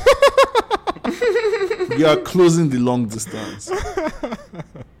 You are closing the long distance.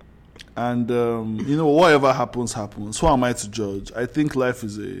 And whatever happens. Who am I to judge? I think life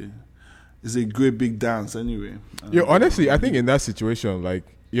is a great big dance anyway. Honestly, I think in that situation, like,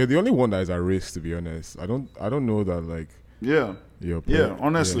 you're the only one that is at risk, to be honest. I don't know that, like. Yeah.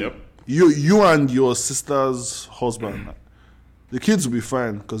 Honestly. Yep. You and your sister's husband, the kids will be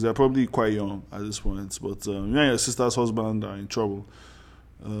fine because they're probably quite young at this point. But you and your sister's husband are in trouble.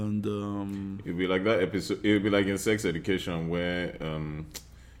 And it'll be like that episode. It'll be like in Sex Education where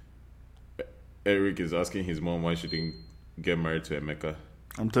Eric is asking his mom why she didn't get married to Emeka.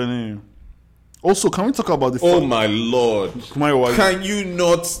 I'm telling you. Also, can we talk about the? Oh my lord! Can you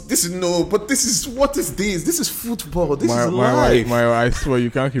not? What is this? This is football. This is life. I swear you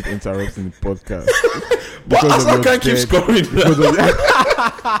can't keep interrupting the podcast. But I can't keep scoring. Because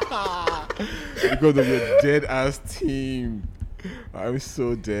of your dead ass team. I'm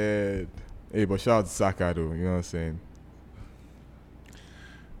so dead. Hey, but shout out to Saka though. You know what I'm saying?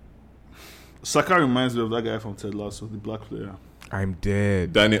 Saka reminds me of that guy from Ted Lasso, the black player. I'm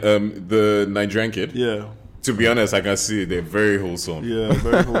dead. Danny, the Nigerian kid. Yeah. To be honest, I can see they're very wholesome. Yeah,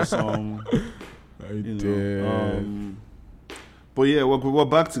 very wholesome. I'm dead. But yeah, we're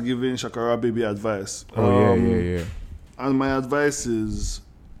back to giving Shakara Baby advice. Yeah. And my advice is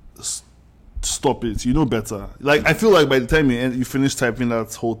stop it. You know better. Like, I feel like by the time you finished typing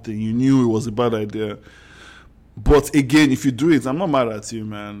that whole thing, you knew it was a bad idea. But again, if you do it, I'm not mad at you,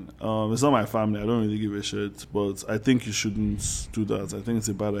 man. It's not my family. I don't really give a shit. But I think you shouldn't do that. I think it's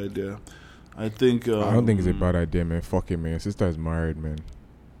a bad idea. I don't think it's a bad idea, man. Fuck it, man. Your sister is married, man.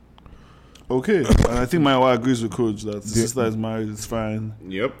 Okay. And I think my wife agrees with Coach that the sister is married. It's fine.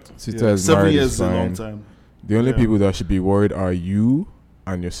 Yep. Sister is 7 married. years is a long time. The only people that should be worried are you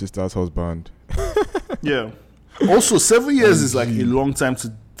and your sister's husband. Yeah. Also, 7 years is like a long time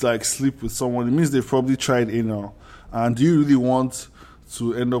to like sleep with someone. It means they've probably tried anal. And do you really want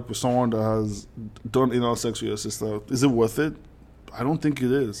to end up with someone that has done anal sex with your sister? Is it worth it? I don't think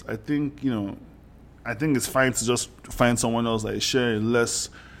it is. I think it's fine to just find someone else that you share a less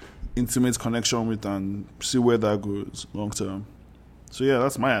intimate connection with and see where that goes long term. So yeah,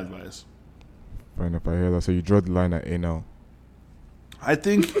 that's my advice. Fair enough, I hear that. So you draw the line at anal. I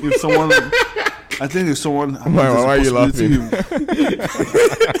think if someone why are you laughing?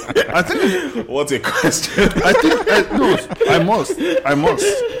 I think what a question. I must.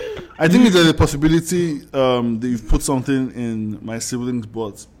 I think there's a possibility that you've put something in my siblings'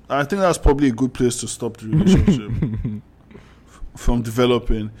 butts. I think that's probably a good place to stop the relationship from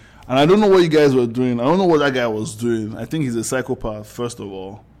developing. And I don't know what you guys were doing. I don't know what that guy was doing. I think he's a psychopath, first of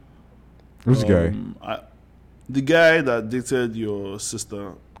all. Which guy? The guy that dated your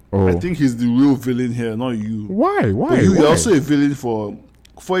sister. Oh. I think he's the real villain here, not you. Why? But you're also a villain for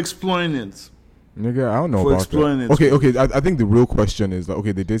exploring it. Nigga, I don't know for about exploring that. it. Okay. I think the real question is that,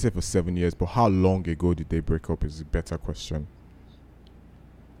 okay, they dated for 7 years, but how long ago did they break up is a better question.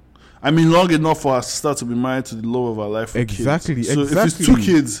 I mean, long enough for our sister to be married to the love of our life. Exactly. So if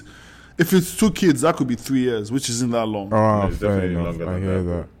it's two kids, that could be 3 years, which isn't that long. Oh, It's fair definitely enough. longer I than hear that.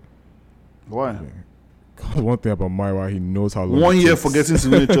 that. Why? God, one thing about Myra, he knows how long. 1 it year takes. for getting to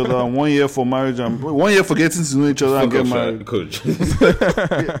know each other, and 1 year for marriage, and 1 year for getting to know each other and get married. Coach.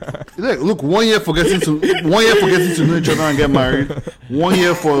 Look, 1 year for getting to know each other and get married. 1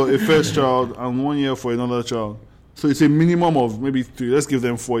 year for a first child, and 1 year for another child. So it's a minimum of maybe 3. Let's give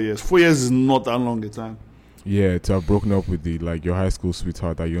them 4 years. 4 years is not that long a time. Yeah, to have broken up with your high school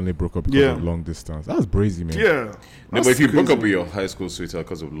sweetheart that you only broke up because of long distance. That's brazy, man. Yeah. No, but if you broke up with your high school sweetheart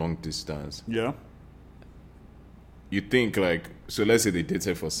because of long distance, yeah, you think so let's say they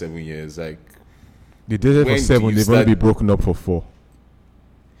dated for 7 years, they dated for when 7, do you they've only been broken up for 4.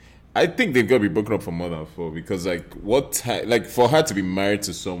 I think they've got to be broken up for more than 4 because for her to be married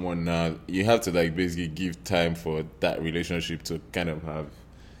to someone now, you have to basically give time for that relationship to kind of have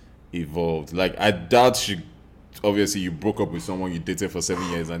evolved. I doubt obviously you broke up with someone you dated for 7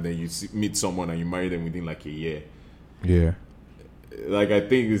 years and then you meet someone and you marry them within a year. Yeah. I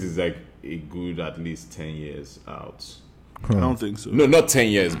think this is a good at least 10 years out. I don't think so. No, not 10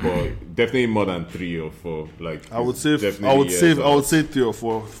 years, but definitely more than 3 or 4. I would say 3 or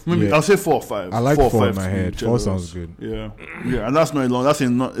 4. Maybe Yeah. I'll say 4 or 5. I like 4 or 4 in 5 my to be head. 4 generous. sounds good. Yeah, and that's not long.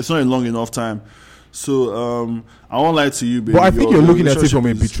 It's not a long enough time. So I won't lie to you, baby. But I think you're looking at it from a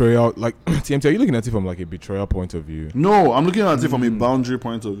relationship betrayal. TMT, are you looking at it from a betrayal point of view? No, I'm looking at it from a boundary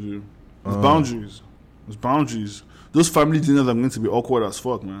point of view. It's boundaries. It's boundaries. Those family dinners are going to be awkward as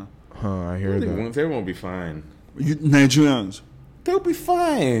fuck, man. I hear that. Everyone will be fine. Nigerians. They'll be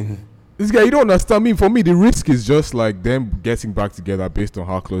fine. This guy, you don't understand me. For me, the risk is just them getting back together based on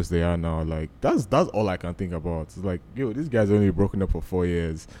how close they are now. That's all I can think about. It's this guy's only broken up for 4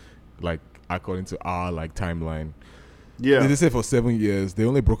 years, according to our timeline. Yeah. They say for 7 years they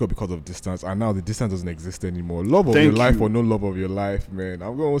only broke up because of distance, and now the distance doesn't exist anymore. Love of your life or no love of your life, man.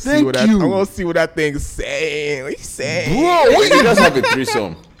 I'm gonna see what that thing's saying. What you saying? Bro, You just have a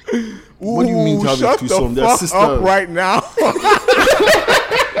threesome. What do you mean to have a threesome? They're Shut the fuck sisters. up right now.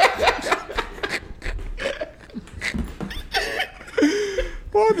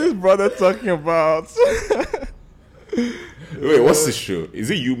 What is brother talking about? Wait, what's this show? Is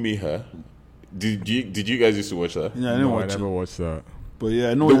it You, Me, Her? Did you guys used to watch that? Yeah, I never watched that. But yeah,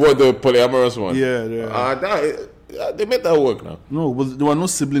 I know. The polyamorous one? Yeah. They made that work now. No, but there were no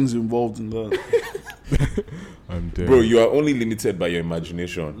siblings involved in that. I'm dead. Bro, you are only limited by your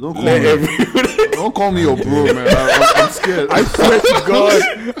imagination. Don't call me your bro, man. I'm scared. I swear to God.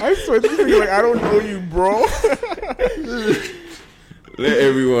 This thing I don't know you, bro. Let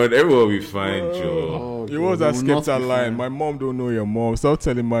everyone be fine, Joe. You was that skepta line. My mom don't know your mom. Stop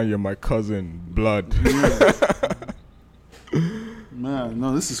telling man you're my cousin. Blood. Man,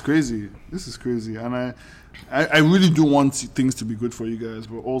 no, this is crazy. And I really do want things to be good for you guys,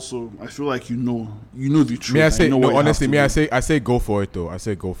 but also I feel like you know the truth. I say go for it though. I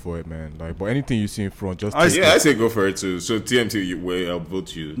say go for it, man. But anything you see in front, just I say go for it too. So TMT, I'll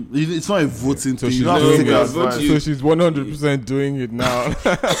vote you. It's not a voting thing. She's You don't have to take advice. so she's 100% doing it now.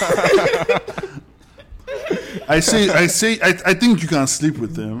 I think you can sleep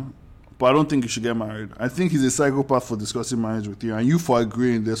with him, but I don't think you should get married. I think he's a psychopath for discussing marriage with you, and you for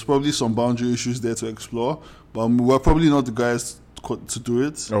agreeing. There's probably some boundary issues there to explore, but we're probably not the guys to do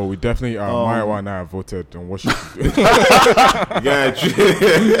it. Oh, we definitely are. Maya and I voted on what she should do. Yeah,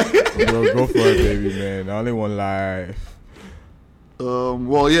 Bro, go for it, baby, man. I only want life.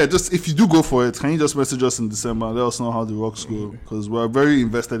 Well, yeah, just if you do go for it, can you just message us in December and let us know how the rocks go? Because we're very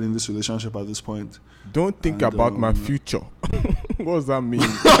invested in this relationship at this point. Don't think about my future. What does that mean?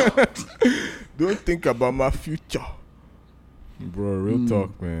 Don't think about my future. Bro, real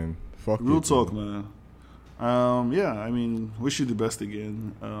talk, man. Fuck real it, talk, man. Yeah, I mean, wish you the best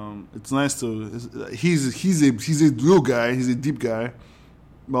again. It's nice to. He's a real guy. He's a deep guy.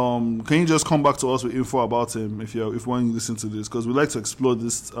 Can you just come back to us with info about him if when you listen to this? Because we like to explore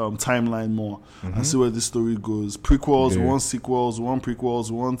this timeline more and see where this story goes. Prequels, we want sequels, we want prequels,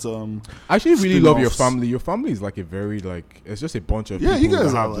 we want I actually really love your spin-offs. family. Your family is like a very it's just a bunch of people you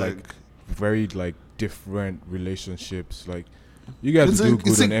guys that are have like very like different relationships. Like you guys do good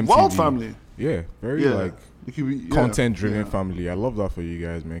it's on a MTV. wild family. Yeah, very like it could be, content driven family. I love that for you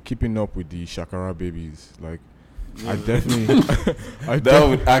guys, man. Keeping up with the Shakara babies, like. I definitely that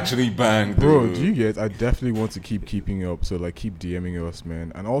would actually bang, bro. dude. Do you get? I definitely want to keep keeping up. So like, keep DMing us,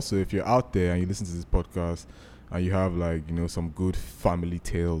 man. And also, if you're out there and you listen to this podcast and you have like some good family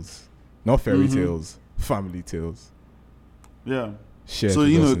tales, not fairy tales, family tales. Yeah. Share so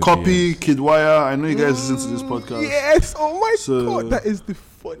with us in the Cuppy, DMs. Kidwire. I know you guys listen to this podcast. Yes. Oh my god, that is the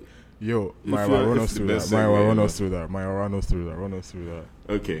funny. Yo, Maya, run us through that. Maya, run us through that. Maya, run us through that. Run us through that.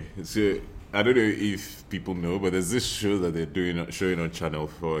 Okay, so I don't know if people know, but there's this show that they're showing on Channel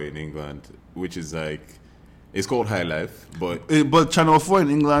 4 in England, which is like, it's called High Life, but Channel 4 in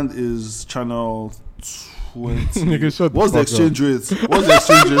England is Channel 20. Nigga, shut What's the fuck exchange rate? What's the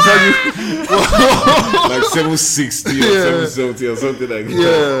exchange rate? like 760 or 770 or something like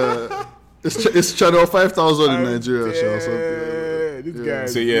that. Yeah. It's Channel 5000 in Nigeria or something. This guy.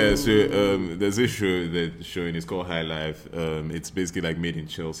 So there's this show they're showing. It's called High Life. It's basically like made in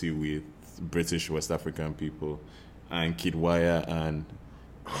Chelsea with British West African people, and Kidwire and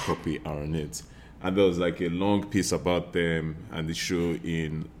Cuppy are on it. And there was like a long piece about them and the show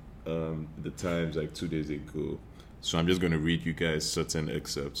in the Times like 2 days ago. So I'm just going to read you guys certain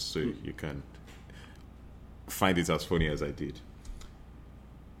excerpts so you can find it as funny as I did.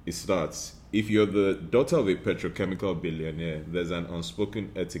 It starts, if you're the daughter of a petrochemical billionaire, there's an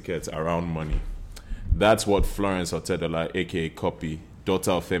unspoken etiquette around money. That's what Florence Otedola, aka Cuppy,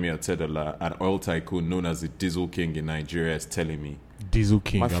 daughter of Femi Otedola, an oil tycoon known as the Diesel King in Nigeria, is telling me. Diesel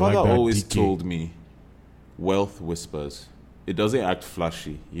King. My father always told me, wealth whispers. It doesn't act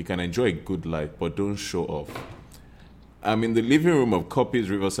flashy. You can enjoy a good life, but don't show off. I'm in the living room of Cuppy's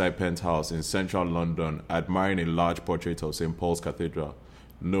Riverside penthouse in central London, admiring a large portrait of St. Paul's Cathedral.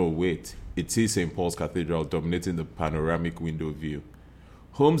 No, wait. It is St. Paul's Cathedral dominating the panoramic window view.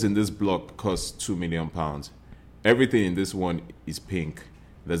 Homes in this block cost £2 million. Everything in this one is pink.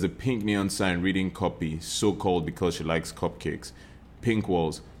 There's a pink neon sign reading Cuppy, so called because she likes cupcakes. Pink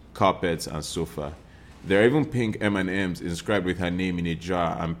walls, carpets, and sofa. There are even pink M&Ms inscribed with her name in a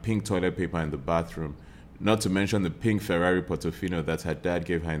jar and pink toilet paper in the bathroom. Not to mention the pink Ferrari Portofino that her dad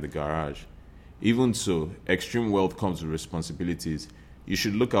gave her in the garage. Even so, extreme wealth comes with responsibilities. You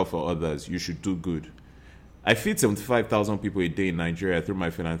should look out for others. You should do good. I feed 75,000 people a day in Nigeria through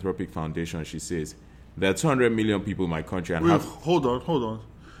my philanthropic foundation, she says. There are 200 million people in my country and hold on.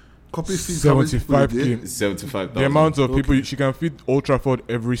 Cuppy feeds 75K. 75,000. The amount of people she can feed Old Trafford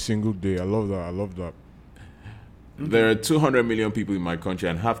every single day. I love that. There are 200 million people in my country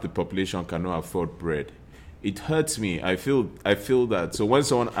and half the population cannot afford bread. It hurts me. I feel that. So when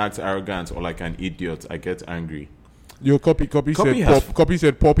someone acts arrogant or like an idiot, I get angry. Yo, Cuppy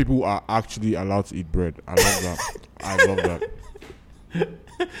said poor people are actually allowed to eat bread. I love that.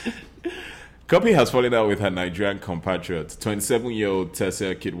 Cuppy has fallen out with her Nigerian compatriot, 27-year-old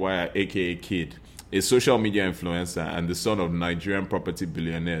Tessia Kidwire, aka Kid, a social media influencer and the son of Nigerian property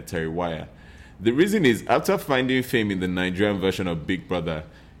billionaire Terry Wire. The reason is, after finding fame in the Nigerian version of Big Brother,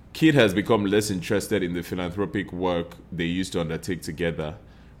 Kid has become less interested in the philanthropic work they used to undertake together.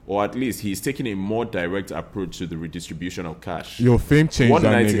 Or at least he's taking a more direct approach to the redistribution of cash. Yo, fame changed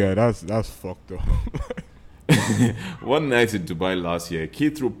that nigga. That's fucked up. One night in Dubai last year,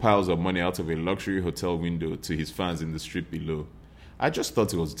 Kid threw piles of money out of a luxury hotel window to his fans in the street below. I just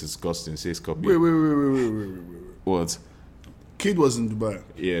thought it was disgusting, says Cuppy. Wait. What? Kid was in Dubai.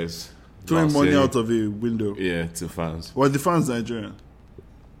 Yes. Throwing money out of a window. Yeah, to fans. Were the fans Nigerian?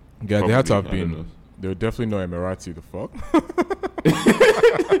 Yeah, Probably, they had to have been. They were definitely not Emirati. The fuck.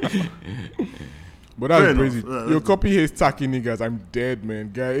 But that's Fair crazy. enough. Your Cuppy hates tacky niggas. I'm dead,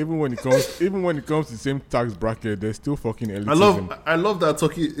 man. Guy, even when it comes to the same tax bracket, there's still fucking elitism. I love that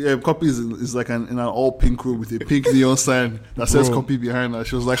Cuppy is like in an all pink room with a pink neon sign that says Cuppy behind her.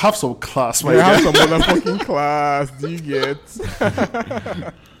 She was like, have some class, man. Have some motherfucking class. Do you get?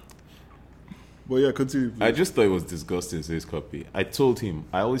 But yeah, continue. Please. I just thought it was disgusting, says Cuppy. I told him,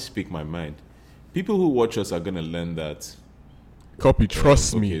 I always speak my mind. People who watch us are going to learn that. Cuppy,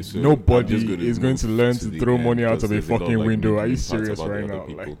 trust me, so nobody gonna is going to learn to throw money out of a fucking window. Are you serious right now?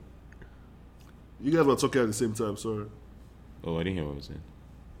 Like, you guys were talking at the same time, sorry. oh, I didn't hear what I was saying.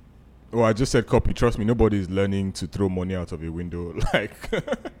 Oh, I just said, Cuppy, trust me, nobody is learning to throw money out of a window. Like,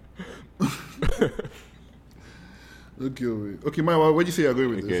 okay, Maya, where do you say you're going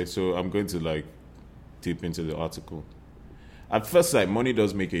with this? Okay, so I'm going to like deep into the article. At first sight, money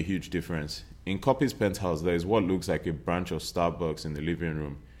does make a huge difference. In Cuppy's penthouse, there is what looks like a branch of Starbucks in the living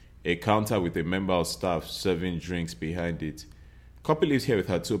room, a counter with a member of staff serving drinks behind it. Cuppy lives here with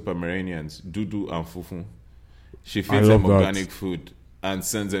her 2 Pomeranians, Dudu and Fufu. She feeds them organic food and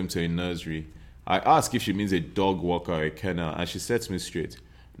sends them to a nursery. I ask if she means a dog walker or a kennel, and she sets me straight.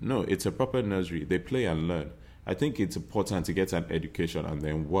 No, it's a proper nursery. They play and learn. I think it's important to get an education and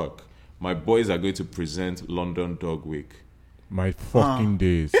then work. My boys are going to present London Dog Week. my fucking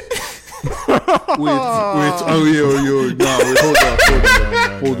days. Wait, hold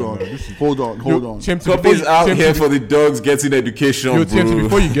on. Cuppy's out here for the dogs getting education, bro. TMT,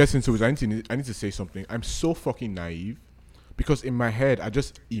 before you get into it, I need to say something. I'm so fucking naive because in my head, I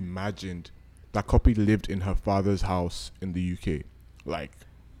just imagined that Cuppy lived in her father's house in the UK. Like,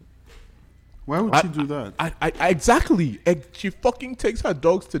 why would she do that? I exactly. She fucking takes her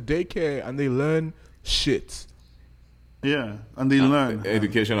dogs to daycare and they learn shit. Yeah, and they learn.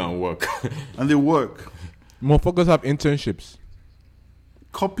 Education and work. And they work. Motherfuckers have internships.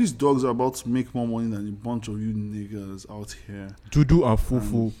 Cuppy's dogs are about to make more money than a bunch of you niggas out here. Dudu and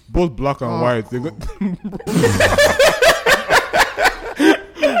Fufu, both black and white. They got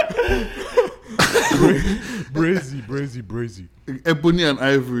brazy. Ebony and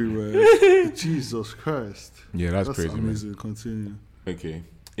Ivory, man. Jesus Christ. Yeah, that's crazy, amazing. man. Continue. Okay.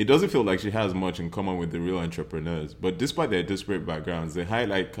 It doesn't feel like she has much in common with the real entrepreneurs, but despite their disparate backgrounds, the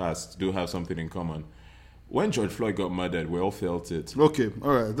highlight casts do have something in common. When George Floyd got murdered, we all felt it. Okay,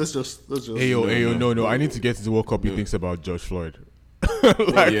 all right. Let's just. Ayo, no. I need to get into what Cuppy thinks about George Floyd.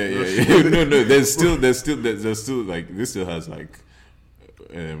 Like, yeah. No. There's still like this still has like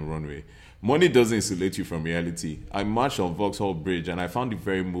runway. Money doesn't insulate you from reality. I marched on Vauxhall Bridge and I found it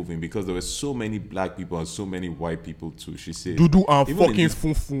very moving because there were so many black people and so many white people too. She said, Dudu and fucking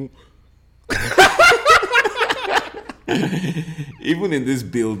Fufu. Even in this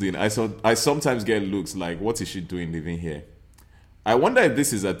building, I sometimes get looks like, what is she doing living here? I wonder if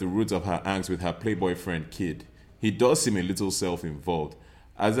this is at the root of her angst with her playboy friend Kid. He does seem a little self-involved.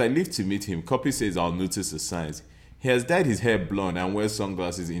 As I leave to meet him, Cuppy says I'll notice the signs. He has dyed his hair blonde and wears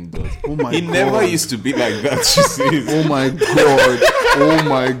sunglasses indoors. Oh my he God. never used to be like that, she says. Oh my God.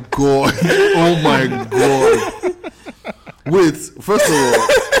 Wait, first of all,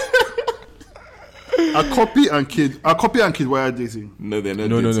 are Cuppy and Kid why are dating? No, they're not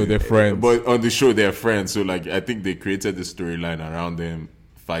No, dating. they're friends. But on the show, they're friends. So, like, I think they created the storyline around them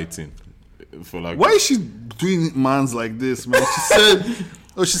fighting. For like, Why is she doing mans like this, man?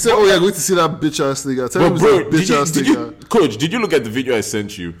 She said, oh, you're going to see that bitch ass nigga. Tell him bro, that bitch ass nigga. Coach, did you look at the video I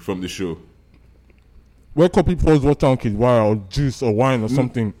sent you from the show? Where Cuppy pours water on Kid wine or juice or wine or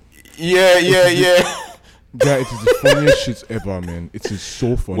something. Yeah. Yeah, it is the funniest shit ever, man. It is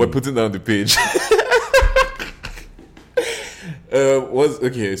so funny. We're putting down the page.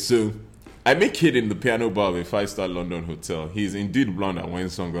 Okay, so I met Kid in the piano bar of a 5-star London hotel. He's indeed blonde and wearing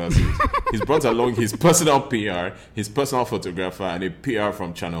sunglasses. He's brought along his personal PR, his personal photographer, and a PR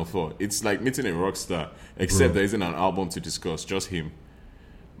from Channel 4. It's like meeting a rock star, except there isn't an album to discuss, just him.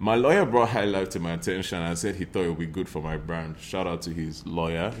 My lawyer brought High Life to my attention and said he thought it would be good for my brand. Shout out to his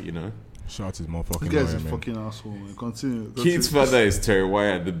lawyer, you know. Shout out to his motherfucking This guy's lawyer, a man. fucking asshole, man. Continue. Kid's father is Terry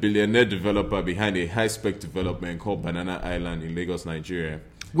Wyatt, the billionaire developer behind a high-spec development called Banana Island in Lagos, Nigeria.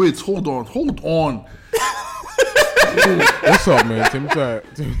 Wait, hold on. What's up, man? Tim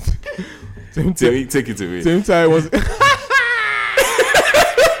Take it away. Tim Tai was.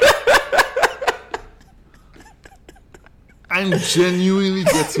 I'm genuinely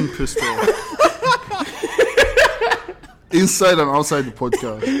getting pissed off. Inside and outside the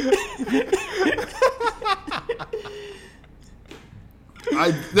podcast.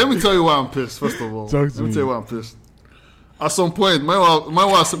 Let me tell you why I'm pissed, first of all. Talk to Let me me. tell you why I'm pissed. At some point, my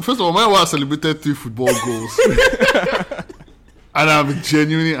wife celebrated 3 football goals. And I'm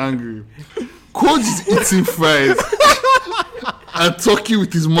genuinely angry. Coach is eating fries and talking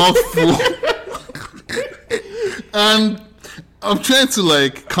with his mouth full. And I'm trying to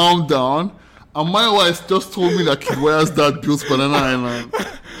like calm down. And my wife just told me that Kid Wire's dad built Banana Island.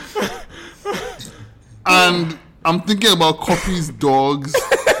 And I'm thinking about Cuppy's dogs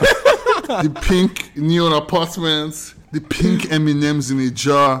the pink neon apartments, the pink M&Ms in a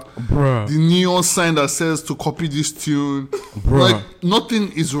jar, bruh. The neon sign that says to copy this tune. Bruh. Like,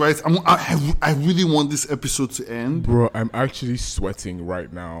 nothing is right. I really want this episode to end. Bro, I'm actually sweating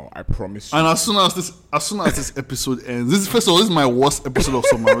right now. I promise you. And as soon as this episode ends, this is my worst episode of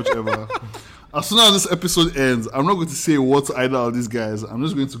Summer Roach ever. As soon as this episode ends, I'm not going to say what to either of these guys. I'm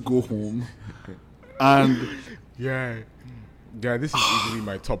just going to go home. And yeah, this is easily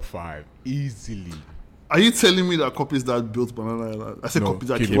my top 5. Easily. Are you telling me that Cuppy's dad built Banana Island? I said No, Cuppy's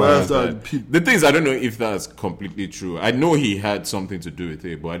dad. Kid Kiwaya's Wire's dad. The thing is, I don't know if that's completely true. I know he had something to do with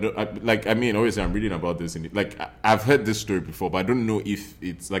it, but obviously I'm reading about this I've heard this story before, but I don't know if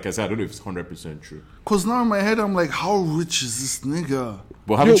it's, like I said, I don't know if it's 100% true. Because now in my head, I'm like, how rich is this nigga?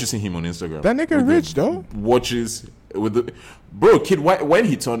 But haven't you seen him on Instagram? That nigga rich, though. Watches with the... Bro, Kid, when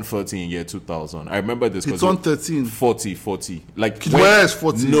he turned 40 in year 2000, I remember this. He turned 13. 40. Like, Kid Wire is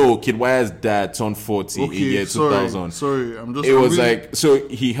 40. No, Kid Wire's dad turned 40 in year 2000. Sorry, I'm just... It was like... So,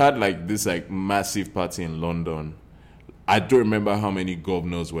 he had, like, this, like, massive party in London. I don't remember how many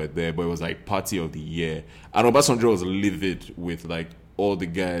governors were there, but it was, like, party of the year. And Obasanjo was livid with, like, all the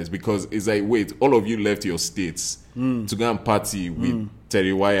guys, because it's like, wait, all of you left your states to go and party with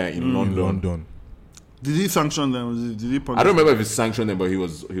Terry Wire in London. Did he sanction them? Did he punish I don't remember if he sanctioned them, but he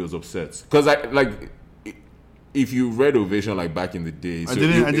was upset. Because if you read Ovation like back in the day, so I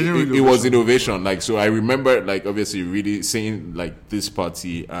didn't read it was Ovation. Innovation. Like, so I remember, like, obviously really seeing like this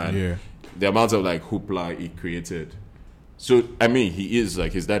party and the amount of like hoopla it created. So I mean, he is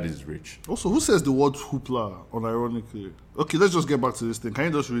like, his dad is rich. Also, who says the word hoopla unironically? Okay, let's just get back to this thing. Can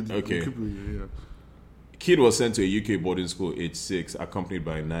you just read it? Okay. Keep reading, yeah. Kid was sent to a UK boarding school age 6, accompanied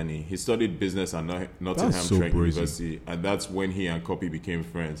by a nanny. He studied business at Nottingham so Trent brazy. University, and that's when he and Cuppy became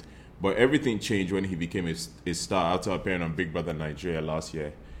friends. But everything changed when he became a star after appearing on Big Brother Nigeria last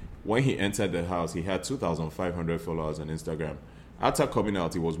year. When he entered the house, he had 2,500 followers on Instagram. After coming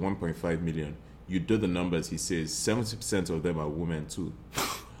out, it was 1.5 million. You do the numbers, he says, 70% of them are women too.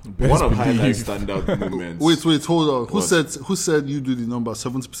 One of highlights standout moments. Wait, hold on. What? Who said you do the number?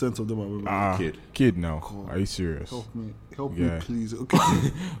 70% of them are women. Kid now. God. Are you serious? Help me, please. Okay.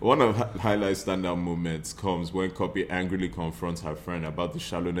 One of highlights standout moments comes when Cuppy angrily confronts her friend about the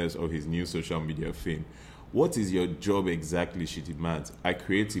shallowness of his new social media fame. What is your job exactly? She demands. I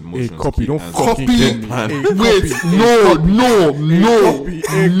create emotions. Hey, Cuppy, don't and fucking kill me. Hey, Wait, Cuppy, no.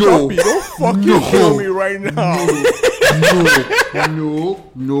 Cuppy, don't fucking kill me right now.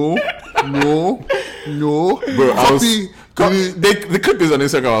 No. Bro, the clip is on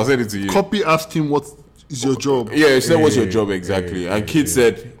Instagram. I'll send it to you. Cuppy asked him, what is your job? Yeah, she said, what's your job exactly? And Kid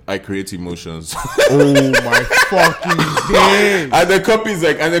said, I create emotions. Oh my fucking days. And the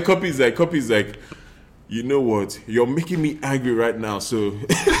Cuppy's like, you know what? You're making me angry right now, so...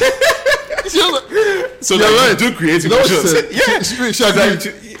 So you're right. You do create No, emotions. Yeah.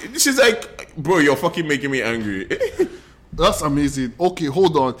 She's like, bro, you're fucking making me angry. That's amazing. Okay,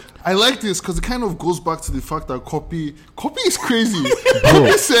 hold on. I like this because it kind of goes back to the fact that Cuppy is crazy.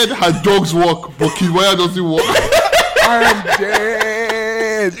 Cuppy said her dogs walk, but Kiwaya doesn't walk. I'm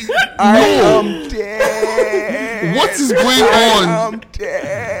dead. I am dead. What is going on? I'm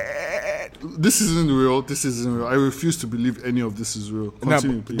dead. This isn't real. I refuse to believe any of this is real.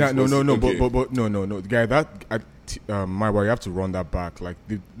 Continue, please. No. Okay. But no, guy. My boy, you have to run that back. Like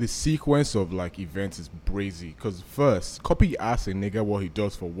the sequence of like events is brazy. Because first, Cuppy asks a nigga what he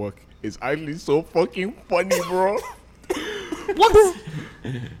does for work is actually so fucking funny, bro. What?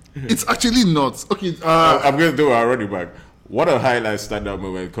 It's actually not. Okay, I'm going to do our running back. What a highlight standout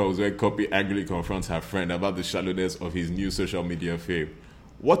moment comes when Cuppy angrily confronts her friend about the shallowness of his new social media fame.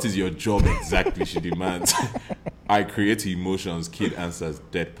 What is your job exactly? She demands. I create emotions. Kid answers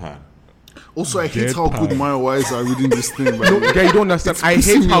deadpan. Also, I hate how good Maya Wise are reading this thing. No, guy, you don't understand. It's I pissing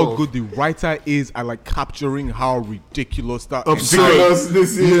hate me how off. good the writer is at like capturing how ridiculous that Absurd.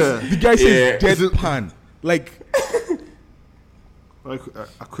 This is. Yeah. The guy says Yeah. deadpan. Like, I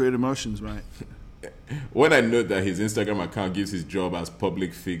create emotions, right? When I note that his Instagram account gives his job as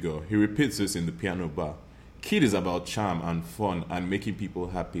public figure, he repeats this in the piano bar. Kid is about charm and fun and making people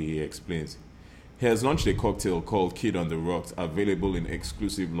happy, he explains. He has launched a cocktail called Kid on the Rocks, available in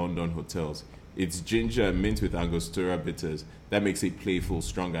exclusive London hotels. It's ginger and mint with Angostura bitters. That makes it playful,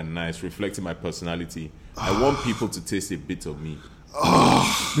 strong, and nice, reflecting my personality. I want people to taste a bit of me.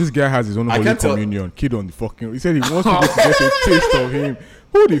 this guy has his own I Holy can't tell- Communion. Kid on the fucking. He said he wants people to get a taste of him.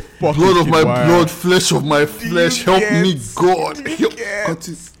 Who the fuck? Blood is of my Kid Wire? blood, flesh of my flesh. Help me, get- God. do you Help.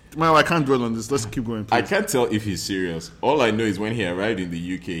 get- Man, I can't dwell on this. Let's keep going, please. I can't tell if he's serious. All I know is when he arrived in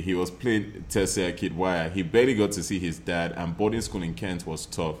the UK, he was playing Tessia Kid Wire. He barely got to see his dad, and boarding school in Kent was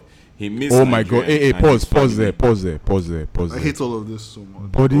tough. He missed. Oh my god! Hey, pause there. I hate all of this so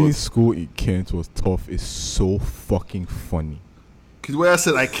much. Boarding school in Kent was tough. It's so fucking funny. Kid Wire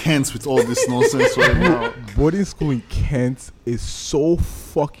said I can't with all this nonsense right now. Boarding school in Kent is so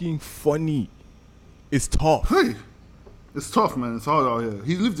fucking funny. It's tough. Hey, it's tough, man. It's hard out here.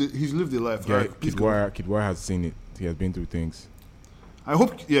 He's lived a life. Yeah, right? Kid Wire has seen it. He has been through things. I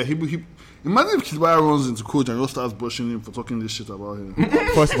hope. Yeah, he imagine if Kid Wire runs into coach and just starts brushing him for talking this shit about him.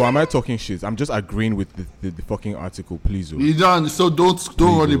 First of all, am I talking shit? I'm just agreeing with the fucking article, please. You don't. So don't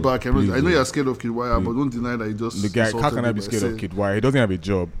run it back. I know you're scared of Kid Wire, but don't deny that he just. The guy. How can I be scared of Kid Wire? He doesn't have a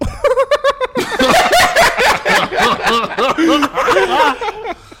job.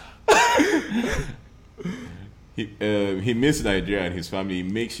 He missed Nigeria and his family. He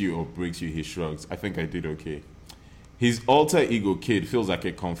makes you or breaks you. He shrugs. I think I did okay. His alter ego Kid feels like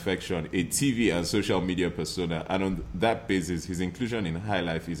a confection, a TV and social media persona, and on that basis, his inclusion in High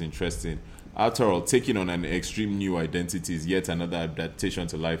Life is interesting. After all, taking on an extreme new identity is yet another adaptation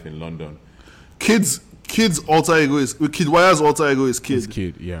to life in London. Kid's alter ego is Kid Wire's alter ego is Kid. His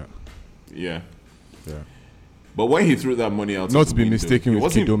Kid, yeah. But when he threw that money out, not to be mistaken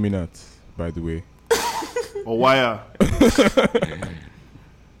with Kid Dominant, by the way. Or Wire.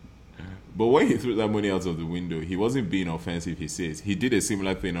 But when he threw that money out of the window, he wasn't being offensive, he says. He did a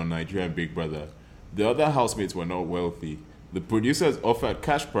similar thing on Nigerian Big Brother. The other housemates were not wealthy. The producers offered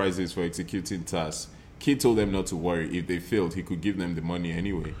cash prizes for executing tasks. Kid told them not to worry. If they failed, he could give them the money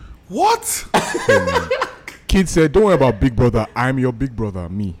anyway. What? Kid said, don't worry about Big Brother. I'm your Big Brother.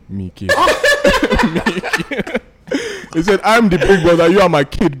 Me, Kid. He said, I'm the Big Brother. You are my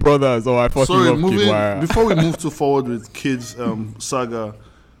Kid brothers. Oh, I fucking love Kid Wire. Before we move forward with Kid's saga,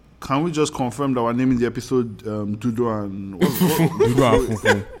 can we just confirm that we're naming the episode Dudo and... Dudo and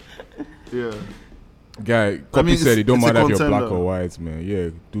Funfun. Yeah. Guy, Cuppy said it don't matter if you're black or white, man.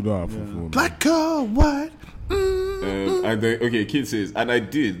 Yeah, Dudo and Funfun. Black or white. Kid says, and I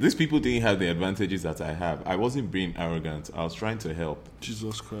did. These people didn't have the advantages that I have. I wasn't being arrogant. I was trying to help.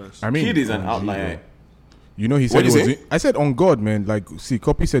 Jesus Christ. I mean, Kid is an outlier. You know, he said I said on God, man. Like, see,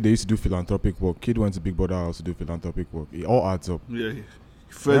 Cuppy said they used to do philanthropic work. Kid went to Big Brother House to do philanthropic work. It all adds up. Yeah, he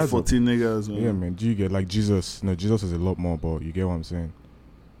fed 14 niggas, man. Yeah, man. Do you get like Jesus? No, Jesus is a lot more, but you get what I'm saying?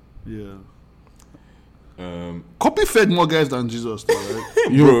 Yeah. Cuppy fed more guys than Jesus, though,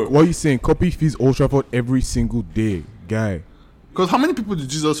 right? Yo, what are you saying? Cuppy feeds Old Trafford every single day, guy. Because how many people did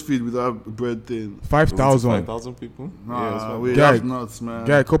Jesus feed with that bread thing? 5,000. 5,000 people? Nah, wait, that's nuts, man.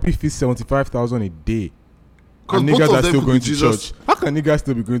 Guy, Cuppy feeds 75,000 a day. And niggas are still going to church. How can niggas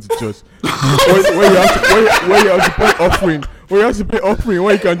still be going to church? where you have to pay offering. Where you have to pay offering.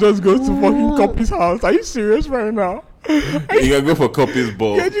 Where you can just go to fucking Cuppy's house. Are you serious right now? You can go for Cuppy's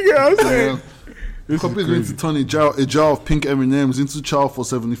ball. Can't you get what I'm saying? Cuppy's going to turn a jar of pink M&Ms into chow for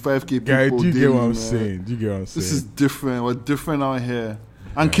 75k people. Guy, do you get what I'm saying? This is different. We're different out here.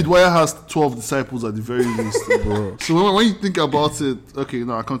 And Kid Wire has 12 disciples at the very least, bro. So when you think about it, okay,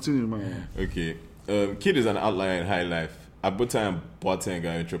 no, I continue, man. Okay. Kid is an outlier in High Life. Abota and Boateng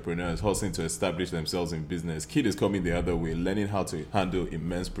are entrepreneurs hustling to establish themselves in business. Kid is coming the other way, learning how to handle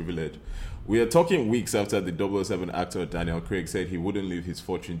immense privilege. We are talking weeks after the 007 actor Daniel Craig said he wouldn't leave his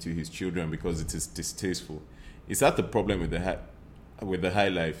fortune to his children because it is distasteful. Is that the problem with the High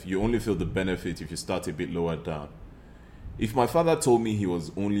Life? You only feel the benefit if you start a bit lower down. If my father told me he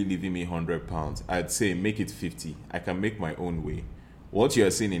was only leaving me £100, I'd say make it 50. I can make my own way. What you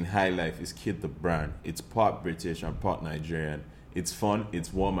are seeing in High Life is Kid the brand. It's part British and part Nigerian. It's fun,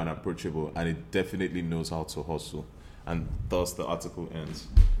 it's warm and approachable, and it definitely knows how to hustle. And thus the article ends.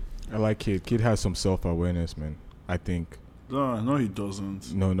 I like Kid. Kid has some self-awareness, man. I think. No, he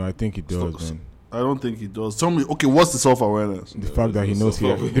doesn't. No, I think he does, man. I don't think he does. Tell me, okay, what's the self-awareness? The fact that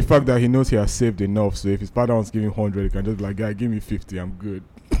he knows he has saved enough. So if his father wants to give him 100, he can just be like, guy, give me 50. I'm good.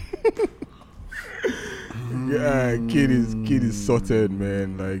 Yeah, Kid is sorted,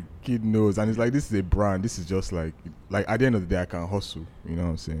 man. Like, Kid knows, and it's like, this is a brand. This is just like at the end of the day, I can hustle. You know what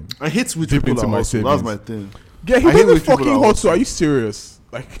I'm saying? I hate rich people that hustle. That's my thing. Yeah, he doesn't fucking hustle. Are you serious?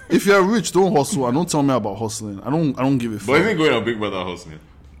 Like, if you're rich, don't hustle, and don't tell me about hustling. I don't give a fuck. But isn't going on Big Brother hustling?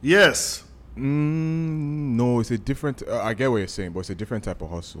 Yes. No, it's a different. I get what you're saying, but it's a different type of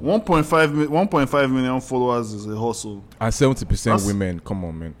hustle. 1.5 million followers is a hustle, and 70% women. Come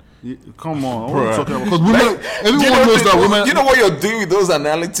on, man. Come on, what are you talking about? Because women, everyone knows that women. You know what you're doing with those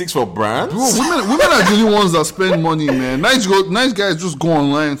analytics for brands? Bro, women are the only ones that spend money, man. Nice guys just go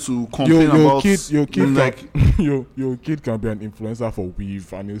online to complain about. Your kid can be an influencer for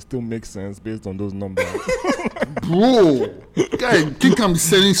weave, and it still makes sense based on those numbers. Bro, kid can be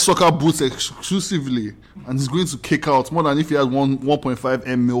selling soccer boots exclusively, and he's going to kick out more than if he has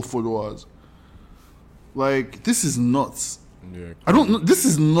 1.5 mil followers. Like, this is nuts. Yeah, I don't know. This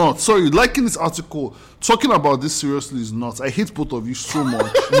is nuts. Sorry, liking this article, talking about this seriously is nuts. I hate both of you so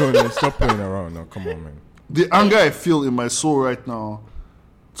much. No, stop playing around now. Come on, man. The anger I feel in my soul right now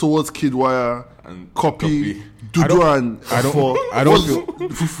towards Kidwire and Cuppy, Dudu and I don't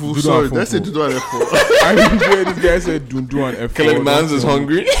feel. Sorry, did I say Dudu and F4? I didn't hear this guy said Dudu and F4. Kelly Mans is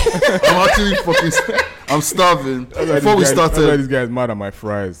hungry. I'm actually I'm starving. Before we started, this guy's mad at my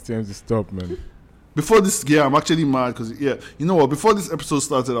fries. Tell him to stop, man. Before this, I'm actually mad because, you know what? Before this episode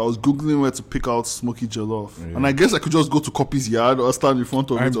started, I was Googling where to pick out smoky jollof. Yeah. And I guess I could just go to Cuppy's yard or stand in front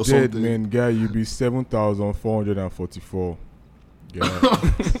of it or dead, something. Man, guy, you be 7,444. Yeah.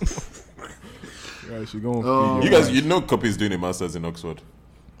 Yeah, she gonna you guys, you know Cuppy's doing a master's in Oxford.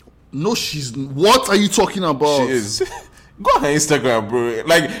 No, she's... What are you talking about? She is... Go on her Instagram, bro.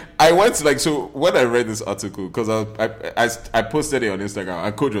 Like, I went to, so when I read this article, because I posted it on Instagram,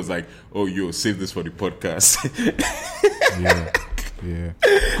 and Coach was like, "Oh, yo, save this for the podcast." Yeah.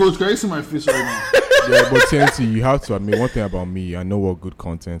 Coach, can you see my face right now? Yeah, but TNT, you have to admit one thing about me. I know what good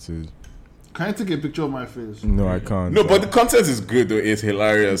content is. Can I take a picture of my face? No, I can't. No, but the content is good though. It's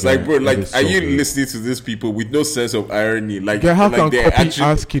hilarious. Yeah, like, bro, like, so are you good. listening to these people with no sense of irony? Like, how can they're Cuppy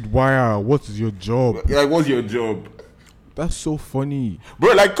ask Kidwire, what is your job? Like, what's your job? That's so funny.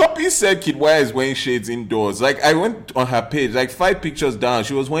 Bro, like, Cuppy said Kidwire is wearing shades indoors. Like, I went on her page, like 5 pictures down,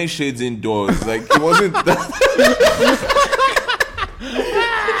 she was wearing shades indoors. Like, it wasn't that.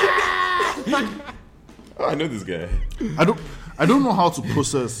 Oh, I know this guy. I don't know how to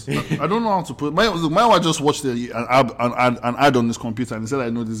process. I don't know how to put my wife just watched an ad on this computer and he said, I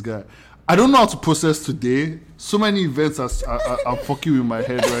know this guy. I don't know how to process today. So many events are fucking with my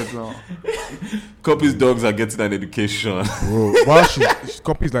head right now. Cuppy's dogs are getting an education. Bro, while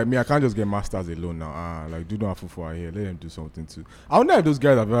Cuppy's like me, I can't just get masters alone now. Like, do not have for here. Let them do something too. I wonder if those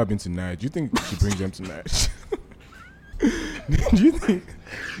guys have ever been to Night. Do you think she brings them to Night? Do you think?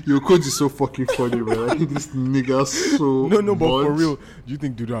 Your coach is so fucking funny, man. I hate this nigga so No, but much. for real, do you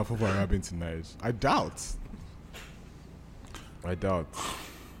think Dudu and Fufu have ever been to Night? I doubt.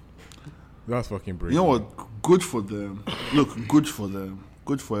 That's fucking brilliant. You know what? Good for them. Look, good for them.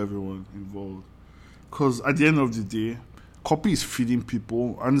 Good for everyone involved. Because at the end of the day, Cuppy is feeding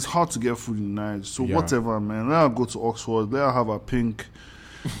people, and it's hard to get food in Nigeria. So whatever, man. Let her go to Oxford. Let her have a pink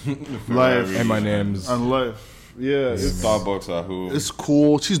life, M&M's, and life. Yeah, Starbucks at home. It's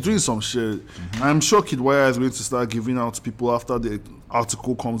cool. She's doing some shit. Mm-hmm. I'm sure Kidwire is going to start giving out to people after the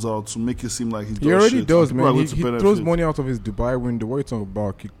article comes out to make it seem like he does. He already shit. does, man. He throws money out of his Dubai window. What are you talking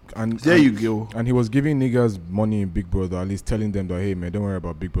about? There you go. And he was giving niggas money in Big Brother, at least telling them that, hey, man, don't worry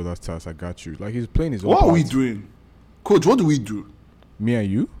about Big Brother's task. I got you. Like, he's playing his own What part. are we doing? Coach, what do we do? Me and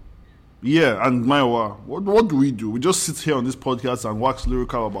you? Yeah, and Maiwa, what do we do? We just sit here on this podcast and wax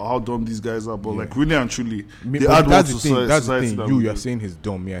lyrical about how dumb these guys are, but like really and truly, they add more to society. That's the thing. You're saying he's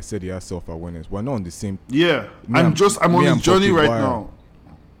dumb. Me, I said he has self-awareness. We're not on the same. Yeah, I'm on a journey right now.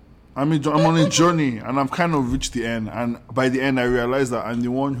 I'm on a journey, and I've kind of reached the end. And by the end, I realized that I'm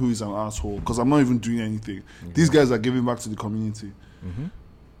the one who is an asshole because I'm not even doing anything. Mm-hmm. These guys are giving back to the community. Mm-hmm.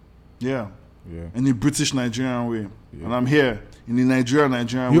 Yeah, in the British Nigerian way, and I'm here. In the Nigerian way,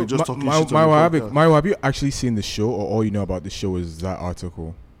 just talking shit on the podcast. Maiwa, have you actually seen the show, or all you know about the show is that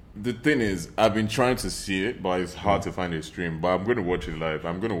article? The thing is, I've been trying to see it, but it's hard to find a stream. But I'm going to watch it live.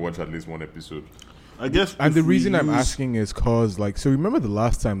 I'm going to watch at least one episode. I guess. And the reason I'm asking is because, like, so remember the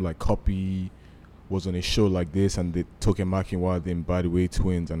last time, like, Cuppy was on a show like this, and they took a marking while them, by the way,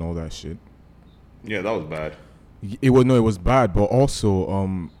 twins and all that shit. Yeah, that was bad. It was bad, but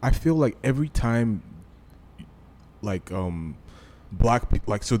also, I feel like every time, like, black people,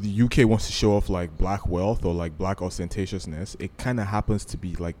 like, so the UK wants to show off like black wealth or like black ostentatiousness. It kind of happens to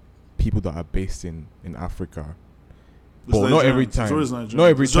be like people that are based in Africa. Well, not every time,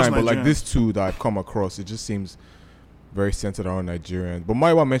 but like this two that I've come across, it just seems very centered around Nigerians. But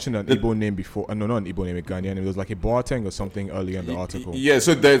Maiwa mentioned an Igbo name before. No, not an Igbo name, a Ghanaian name. It was like a Boateng or something earlier in the article. Yeah,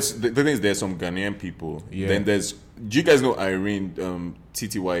 so there's the thing is there's some Ghanaian people. Yeah. Then there's, do you guys know Irene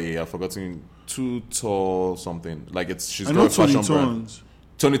TTYA? I've forgotten. Too tall something. Like she's got a fashion brand.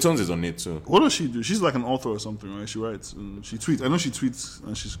 Tony Tones is on it too. What does she do? She's like an author or something, right? She writes and she tweets. I know she tweets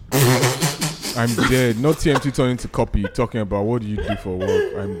and she's I'm dead. Not TMT turning to Cuppy talking about what do you do for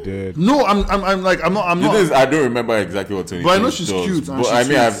work. I'm dead. No, I'm not. I don't remember exactly what Tony. But I know she's cute. But I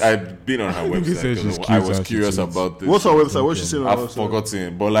mean, I've been on her website. I was curious about this. What's her website? What's she saying? I've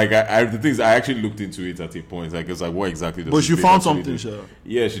forgotten. But like, the things I actually looked into it at a point. Like, it's like, what exactly does? But she found something.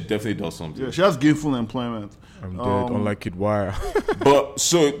 Yeah, she definitely does something. Yeah, she has gainful employment. I'm dead. Unlike Kid Wire. But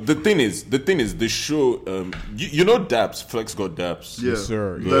so the thing is, the show. You know, Daps. Flex got Daps. Yeah, yes,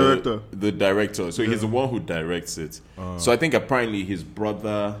 sir. The director. So he's the one who directs it. So I think apparently his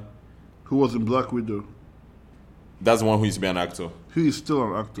brother, who was in Black Widow, that's the one who used to be an actor. He is still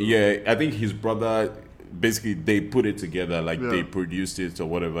an actor. Yeah, I think his brother. Basically, they put it together. Like they produced it or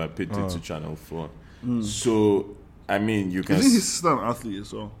whatever, and put it to Channel 4. So I mean, you can. I think his sister an athlete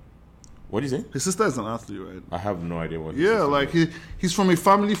as well. What do you say? His sister is an athlete, right? I have no idea what. Yeah, like he's from a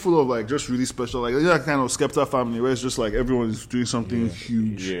family full of like just really special, like that kind of Skepta family where it's just like everyone is doing something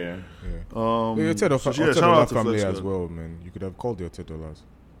huge. Yeah. Your Ted Dollar family as well, man. You could have called your Ted Dollars.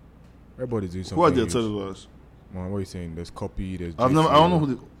 Everybody's doing something. Who are their Ted Dollars? Man, what are you saying? There's Cuppy. There's. I don't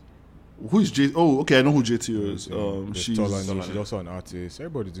know who is J. Oh, okay, I know who JT is. She's also an artist.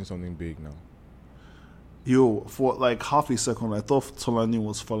 Everybody's doing something big now. Yo, for like half a second, I thought Tolani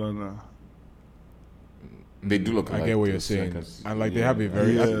was Falana. They do look. I get what you're saying, and like they have a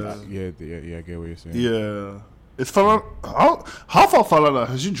very I get what you're saying. Yeah, it's Falana. How far Falana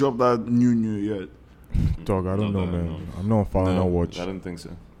has she dropped that new yet? Dog, I don't know, man. I'm not on Falana watch. I don't think so.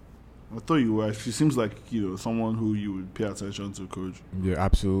 I thought you were. She seems like someone who you would pay attention to, Coach. Yeah,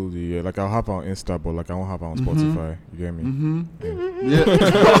 absolutely. Yeah, like I'll have her on Insta, but like I won't have her on Spotify. You get me?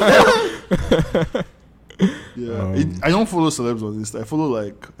 Yeah. I don't follow celebs on Insta. I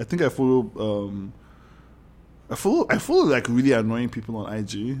follow like really annoying people on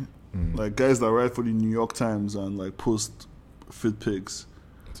IG, like guys that write for the New York Times and like post fit pics.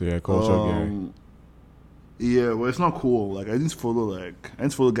 So yeah, culture guy. Yeah, well, it's not cool. Like I need to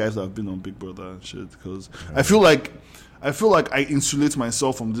follow guys that have been on Big Brother and shit because I feel like I insulate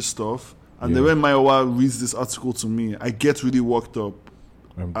myself from this stuff, and then when Maiwa reads this article to me, I get really worked up.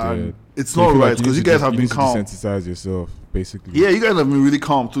 I'm dead. It's not right because you guys have been calm. Desensitize yourself, basically. Yeah, you guys have been really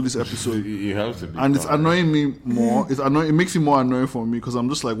calm through this episode. You have to be and calm. It's annoying me more. It's annoying. It makes it more annoying for me because I'm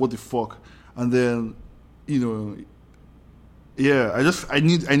just like, what the fuck? And then, yeah, I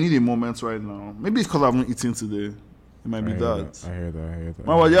need a moment right now. Maybe it's because I haven't eaten today. It might be that. I hear that.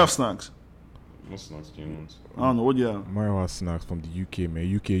 Maiwa, do you have snacks? What snacks do you want? I don't know. What do you have? Maiwa snacks from the UK,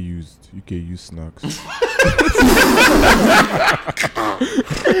 man. UK used snacks.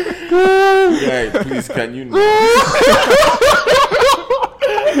 Yeah, please, can you?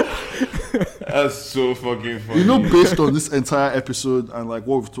 That's so fucking funny. Based on this entire episode and like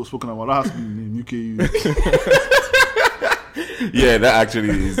what we've spoken about, that has to be the name UK used. Yeah, that actually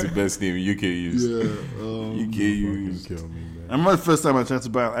is the best name UK used. Yeah, UK used. Kill me, man. I remember the first time I tried to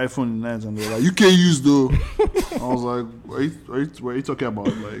buy an iPhone in 9 and they were like, UK used though. I was like, what are you talking about?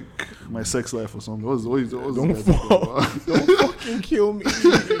 Like my sex life or something? Don't fucking kill me.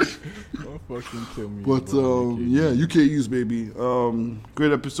 Don't fucking kill me. But UK used, baby.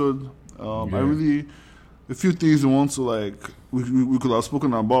 Great episode. A few things we want to like we could have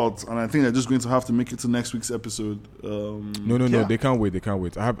spoken about, and I think they're just going to have to make it to next week's episode. No, they can't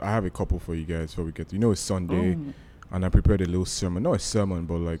wait. I have a couple for you guys before we get to, it's Sunday, and I prepared a little sermon. Not a sermon,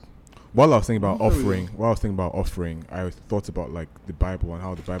 but like while I was thinking about offering, I thought about like the Bible and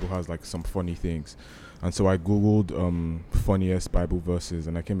how the Bible has like some funny things, and so I googled funniest Bible verses,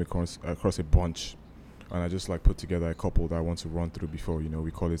 and I came across a bunch, and I just like put together a couple that I want to run through before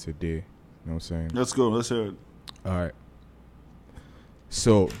we call it a day. You know what I'm saying? Let's go. Let's hear it. All right.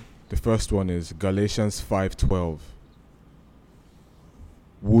 So the first one is Galatians 5:12.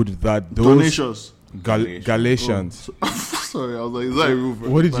 Would that those donations Galatians? Oh. Sorry, I was like, is that a rule?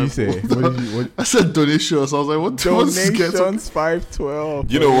 What did you say? I said donations. I was like, what? Donations 5:12.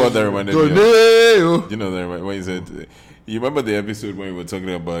 You know what that reminded me of? You know that when you said, you remember the episode when we were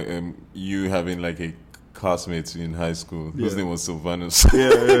talking about you having like a classmate in high school whose name was Sylvanus.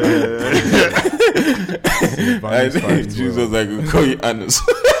 Yeah. I think Jesus was like, we'll call you Anus.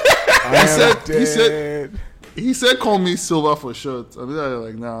 He said, call me Silver for short. I mean, I'm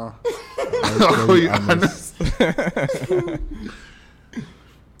like, nah. I'll call you Anus.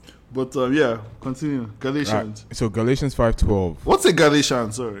 But continue. Galatians. Right. So Galatians 5:12. What's a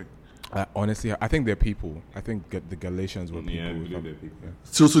Galatian? Sorry. Honestly, I think they're people. I think the Galatians were people. Yeah, I believe they're people. Yeah.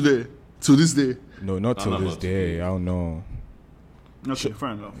 Till today. To this day. No, not till this day. I don't know. Okay, fair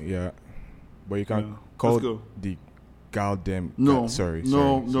enough. Yeah, but you can call the goddamn. No. Sorry.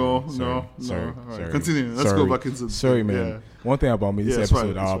 Continue. Let's go back into. Sorry, man. Yeah. One thing about me this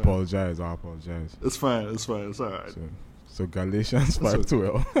episode, I apologize. It's fine. It's all right. So Galatians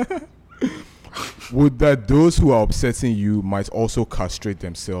 5:12. Would that those who are upsetting you might also castrate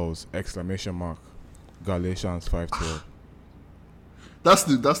themselves! ! Galatians 5:12. That's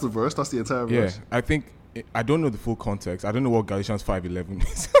the verse. That's the entire verse. Yeah, I think I don't know the full context. I don't know what Galatians 5:11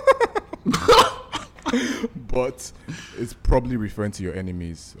 is, but it's probably referring to your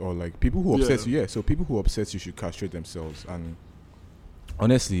enemies or like people who upset you. Yeah, so people who upset you should castrate themselves. And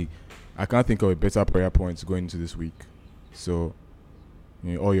honestly, I can't think of a better prayer point going into this week. So,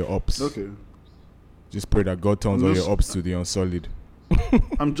 all your ups. Okay. Just pray that God turns all your ups to the unsolid.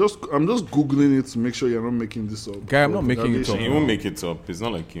 I'm just googling it to make sure you're not making this up. Guy, I'm not making it up. He won't make it up. It's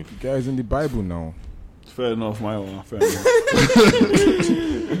not like you. Guys, in the Bible now. Fair enough, my one. Fair enough.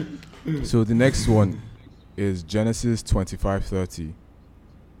 So the next one is Genesis 25:30.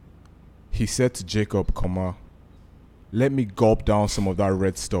 He said to Jacob, let me gulp down some of that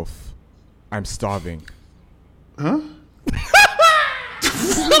red stuff. I'm starving. Huh?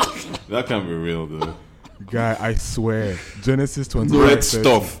 That can't be real, though. Guy, I swear. Genesis 25:30. Red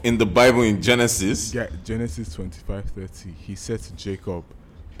stuff in the Bible in Genesis. Yeah, Genesis 25:30. He said to Jacob,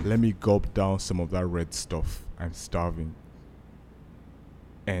 let me gulp down some of that red stuff. I'm starving.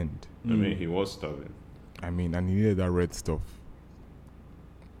 End. I mean, he was starving. I mean, and he needed that red stuff.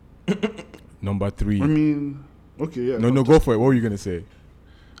 Number 3. I mean, okay, yeah. No, go for it. What were you going to say?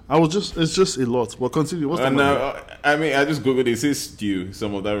 It's just a lot. But continue. What's the I mean, I just googled it. It says stew.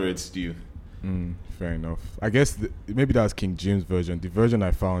 Some of that red stew. Fair enough. I guess maybe that was King James version. The version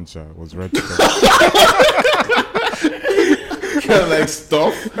I found was red stuff. Kind of like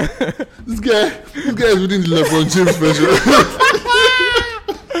stuff. This guy is reading the LeBron James version.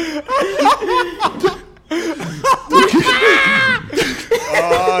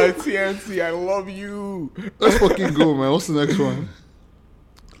 TNT, I love you. Let's fucking go, man. What's the next one?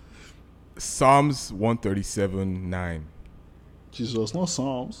 Psalms 137:9. Jesus, not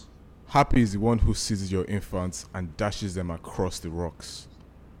Psalms. Happy is the one who seizes your infants and dashes them across the rocks.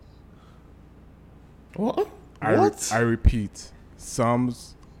 What? I repeat,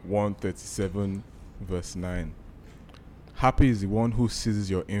 Psalms 137:9. Happy is the one who seizes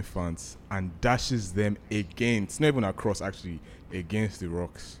your infants and dashes them against, not even across, actually, against the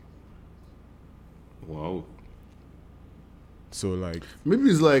rocks. Wow. So maybe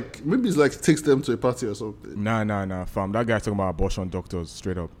it's like takes them to a party or something. Nah, fam. That guy's talking about abortion doctors,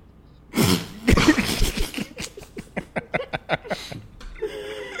 straight up.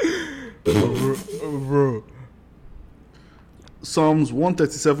 Bro. Psalms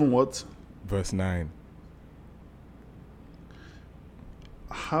 137 what? Verse 9.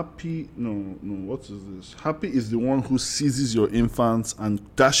 Happy, no, what is this? Happy is the one who seizes your infants and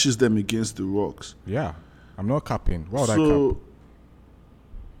dashes them against the rocks. Yeah, I'm not capping. Why would I cap?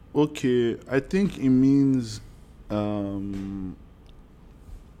 Okay, I think it means, I don't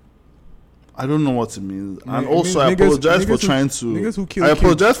know what it means. And also, I apologize for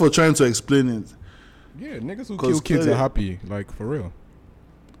trying to explain it. Yeah, niggas who kill kids are happy, like, for real.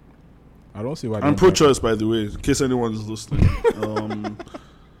 I don't see why. I'm pro-choice, by the way, in case anyone is listening.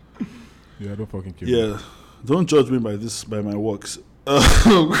 Yeah, don't fucking kill me. Don't judge me by my works.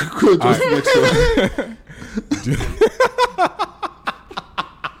 Cool, just next one.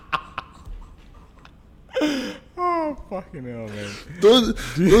 Oh, fucking hell, man.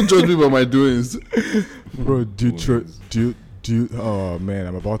 Don't judge me by my doings. Bro, oh, man,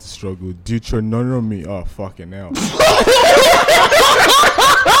 I'm about to struggle. Deuteronomy. Oh, fucking hell.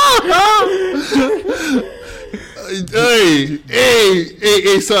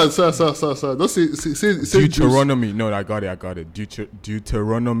 Hey, sir. Don't say Deuteronomy. No, I got it.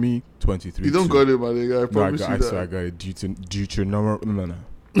 Deuteronomy 23. You don't got it, my nigga. I promise you that. I swear I got it. Deuteronomy. No.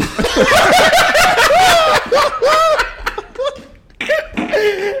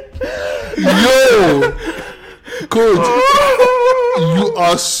 Yo, coach, you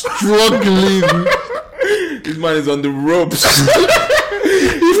are struggling. This man is on the ropes.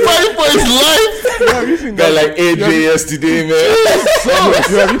 He's fighting for his life. Have you seen that? Like AJ yesterday, man.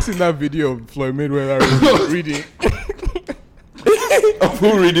 Have you seen that video of Floyd Mayweather reading? Of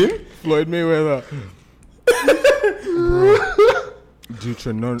who reading? Floyd Mayweather.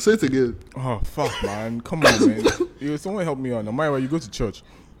 Deuteronomy. Say it again. Oh, fuck, man. Come on, man. Someone help me out. No matter where you go to church.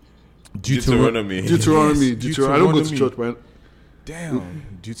 Deuteronomy. I don't go to church, man. Damn.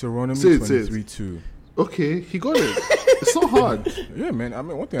 Deuteronomy 23:2. Okay, he got it. It's not hard. Yeah, man. I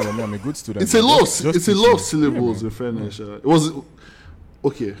mean, one thing I know, I'm a good student. It's a lot of syllables, in fairness. It was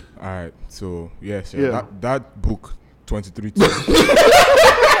okay. All right. So, yes, that book 23 too.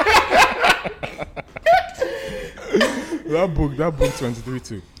 That book 23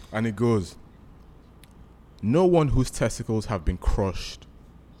 too. And it goes, no one whose testicles have been crushed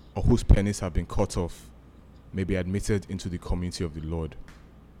or whose penis have been cut off may be admitted into the community of the Lord.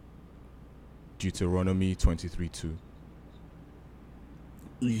 Deuteronomy 23:2.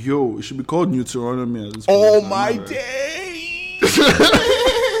 Yo, it should be called Deuteronomy at this point. Oh my days!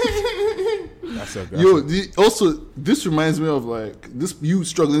 Also, this reminds me of like this. You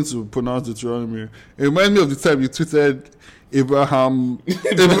struggling to pronounce Deuteronomy. It reminds me of the time you tweeted Abraham's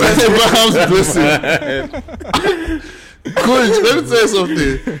blessing. Coach, let me tell you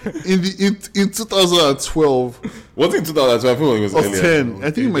something. In 2012, what's in 2012? I think it was earlier. 10. I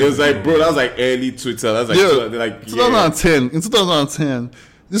think it was like, bro, that was like early Twitter. That was like 2010. In 2010.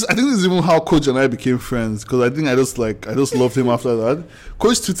 I think this is even how Coach and I became friends, because I think I just loved him after that.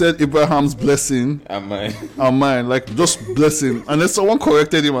 Coach tweeted Abraham's blessing and mine, like just blessing, and then someone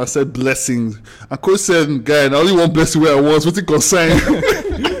corrected him and said blessings, and Coach said, "Guy, I only want blessing where I want. What's it concern?"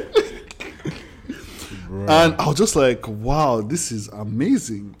 And I was just like, "Wow, this is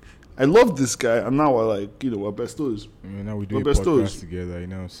amazing. I love this guy." And now we're like, we're bestos. Now we do a podcast together. You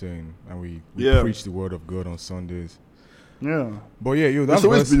know what I'm saying? And we preach the word of God on Sundays. Yeah, but that's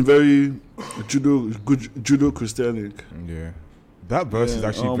always been very judo Christianic. Yeah, that verse is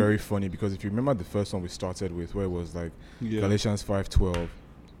actually very funny, because if you remember the first one we started with, where it was like Galatians 5:12,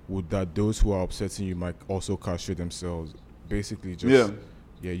 would that those who are upsetting you might also castrate themselves. Basically, just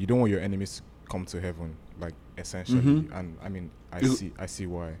you don't want your enemies to come to heaven, like essentially. And I mean, I see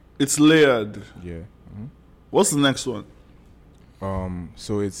why. It's layered. Yeah. What's the next one?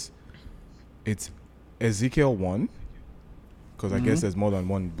 So it's Ezekiel 1. Because I guess there's more than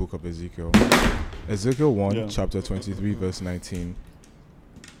one book of Ezekiel. Ezekiel 1, chapter 23, verse 19.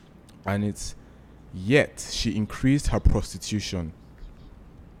 And it's, yet she increased her prostitution,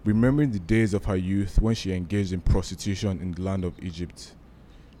 remembering the days of her youth when she engaged in prostitution in the land of Egypt.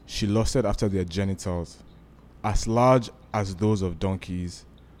 She lusted after their genitals, as large as those of donkeys,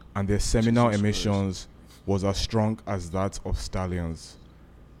 and their seminal emissions was as strong as that of stallions.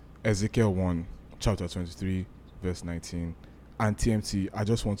 Ezekiel 1, chapter 23, verse 19. And TMT, I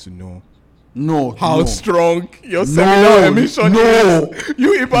just want to know how strong your seminal emission is.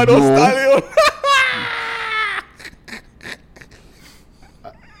 You Ibadan stallion.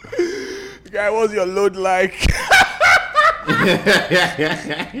 Guy, what's your load like?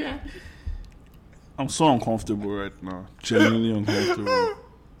 I'm so uncomfortable right now. Genuinely uncomfortable.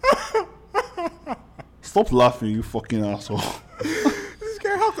 Stop laughing, you fucking asshole.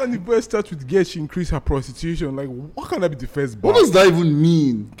 How can the verse start with get she increase her prostitution? Like, what can that be the first bar? What does that even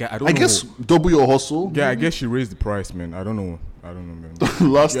mean? I guess double your hustle. Yeah, I guess she raised the price, man. I don't know, man.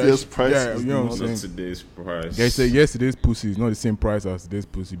 Last year's price. Yeah, you know what I'm saying. Today's price. They say yesterday's pussy is not the same price as today's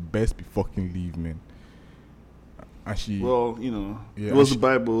pussy. Best be fucking leave, man. And she, it was the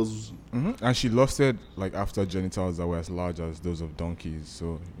Bible's. And she lusted like after genitals that were as large as those of donkeys.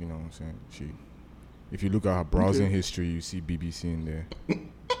 So you know what I'm saying. If you look at her browsing history, you see BBC in there.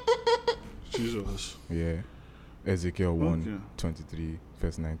 Jesus. Yeah. Ezekiel 1, 23,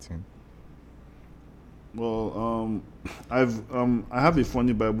 verse 19. Well, I have a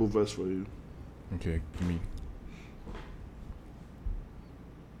funny Bible verse for you. Okay, give me.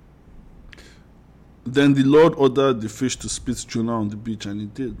 Then the Lord ordered the fish to spit Jonah on the beach, and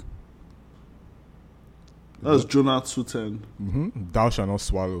it did. That's Jonah 2:10. Thou shalt not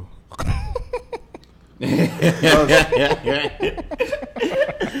swallow. Thou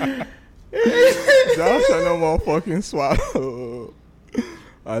shalt not motherfucking swallow.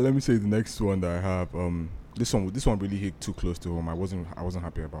 Let me say the next one that I have. This one really hit too close to home. I wasn't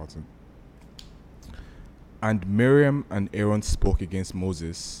happy about it. And Miriam and Aaron spoke against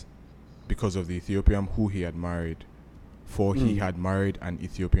Moses because of the Ethiopian who he had married, for he had married an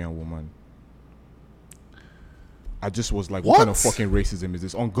Ethiopian woman. I just was like, what kind of fucking racism is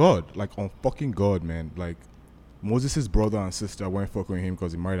this? On God. Like, on fucking God, man. Like, Moses' brother and sister weren't fucking with him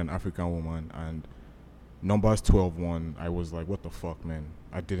because he married an African woman. And Numbers 12:1, I was like, what the fuck, man?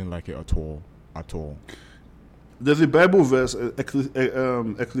 I didn't like it at all. At all. There's a Bible verse,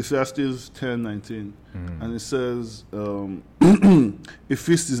 Ecclesiastes 10:19. And it says, a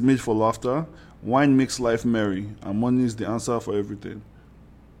feast is made for laughter, wine makes life merry, and money is the answer for everything.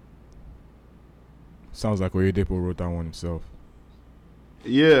 Sounds like Oyedepo wrote that one himself.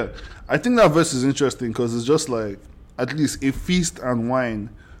 Yeah, I think that verse is interesting because it's just like, at least a feast and wine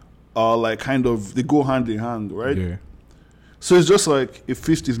are like kind of, they go hand in hand, right? Yeah. So it's just like a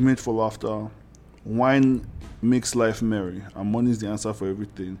feast is made for laughter wine makes life merry, and money is the answer for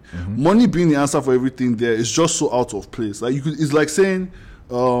everything. Money being the answer for everything there is just so out of place. Like it's like saying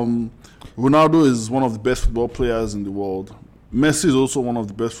Ronaldo is one of the best football players in the world. Messi is also one of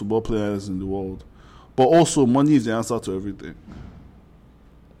the best football players in the world. But also, money is the answer to everything.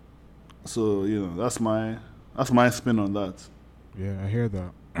 So, that's my spin on that. Yeah, I hear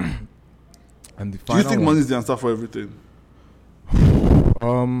that. And the Do you think money is the answer for everything?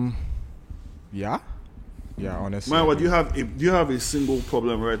 Yeah, honestly. Maya, do you have a single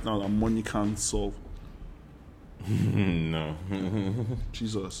problem right now that money can't solve? No.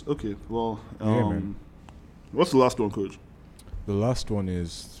 Jesus. Okay. Well, man. What's the last one, Coach? The last one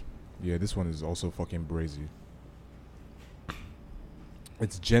is, this one is also fucking brazy.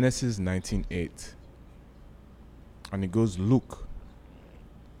 It's Genesis 19:8, and it goes, "Look,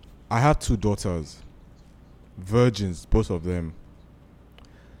 I have 2 daughters, virgins, both of them.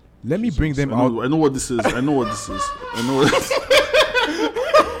 Let me bring them out." I know what this is. I know what this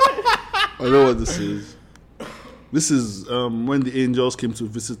is. This is when the angels came to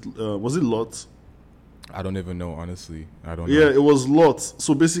visit. Was it Lot? I don't even know, honestly. I don't know. Yeah, it was Lot.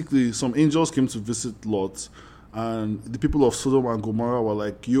 So basically, some angels came to visit Lot, and the people of Sodom and Gomorrah were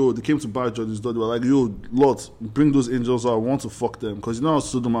like, "Yo," they came to Bar John, his daughter. They were like, "Yo, Lot, bring those angels out. I want to fuck them." Because you know how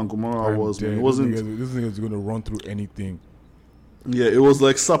Sodom and Gomorrah was, man. It wasn't. This thing is going to run through anything. Yeah, it was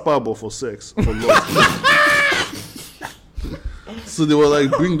like Sapa, but for sex. For Lot. So they were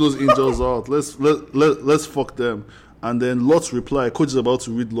like, "Bring those angels out. Let's fuck them." And then Lot's reply, Coach is about to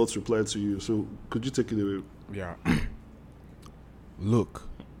read Lot's reply to you. So could you take it away? Yeah. "Look,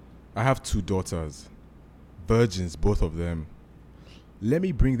 I have 2 daughters, virgins, both of them. Let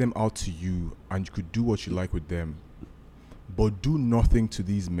me bring them out to you, and you could do what you like with them. But do nothing to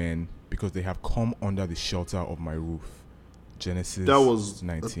these men, because they have come under the shelter of my roof." Genesis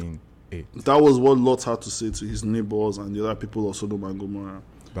 19:8. That was what Lot had to say to his neighbors and the other people of Sodom and Gomorrah.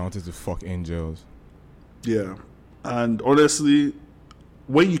 They wanted to fuck angels. Yeah. And honestly,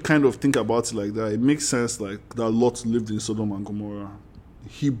 when you kind of think about it like that, it makes sense like that Lot lived in Sodom and Gomorrah.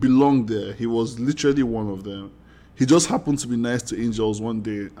 He belonged there. He was literally one of them. He just happened to be nice to angels one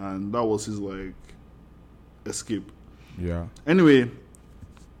day, and that was his like escape. Yeah. Anyway,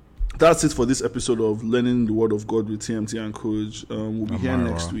 that's it for this episode of Learning the Word of God with TMT and Coach. We'll be here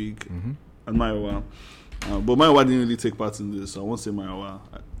next week. And Maiwa. But Maiwa didn't really take part in this, so I won't say Maiwa.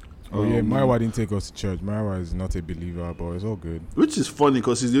 Maiwa didn't take us to church. Maiwa is not a believer, but it's all good. Which is funny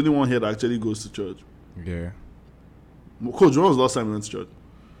because he's the only one here that actually goes to church. Yeah. Coach, when was the last time you went to church?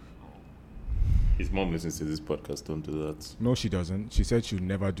 His mom listens to this podcast. Don't do that. No, she doesn't. She said she would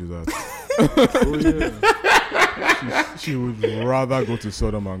never do that. Oh, yeah. She would rather go to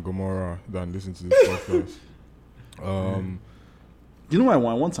Sodom and Gomorrah than listen to this podcast. You know why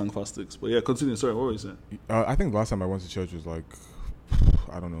I want Thankfastics? But yeah, continue. Sorry, what were you saying? I think the last time I went to church was like,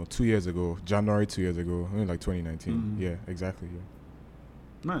 I don't know, 2 years ago. January 2 years ago. I mean, like 2019. Yeah, exactly. Yeah.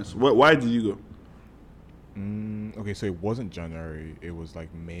 Nice. Why did you go? Okay, so it wasn't January. It was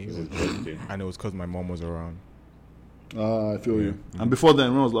like May. And it was because my mom was around. I feel you. And before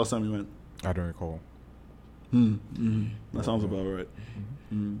then, when was the last time you went? I don't recall. That sounds about right.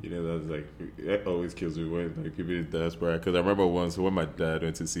 You know, that's like, that always kills me when like people in diaspora. Because I remember once when my dad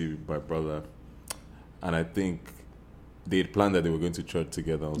went to see my brother, and I think they had planned that they were going to church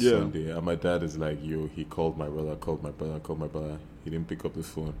together on Sunday. And my dad is like, "Yo, he called my brother. He didn't pick up the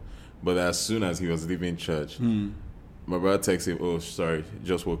phone." But as soon as he was leaving church, my brother texted him, "Oh, sorry,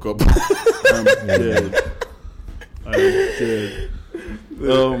 just woke up." I'm dead.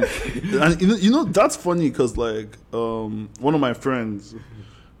 And you know that's funny because like one of my friends,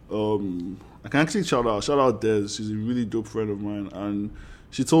 I can actually shout out Des. She's a really dope friend of mine, and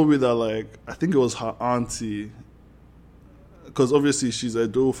she told me that like I think it was her auntie, because obviously she's a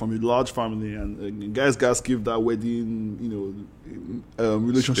doe from a large family, and guys give that wedding,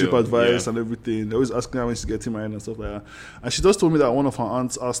 relationship advice and everything. They always asking her when she's getting married and stuff like that. And she just told me that one of her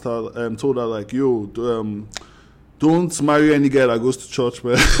aunts asked her, told her like, "Yo, don't marry any guy that goes to church,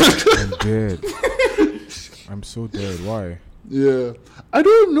 man." I'm dead. I'm so dead. Why? Yeah, I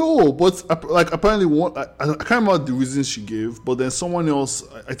don't know, but like apparently I can't remember the reasons she gave, but then someone else,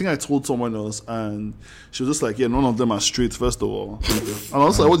 I think I told someone else, and she was just like, "Yeah, none of them are straight, first of all." And I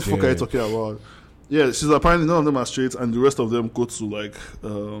was like, "What the fuck are you talking about?" Yeah, she's apparently none of them are straight, and the rest of them go to like,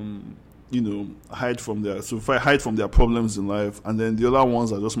 hide from their problems in life, and then the other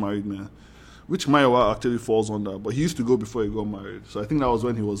ones are just married men, which Maiwa actually falls under. But he used to go before he got married, so I think that was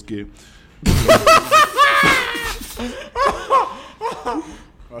when he was gay.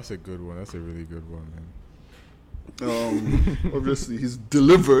 That's a good one. That's a really good one, man. Obviously, he's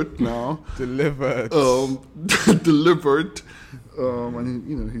delivered now. Delivered. Delivered. And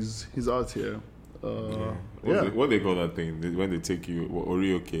you know, he's out here. What they call that thing when they take you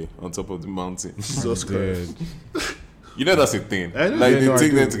Orioke on top of the mountain? Jesus Christ. You know that's a thing. I know. Like Yeah, they no,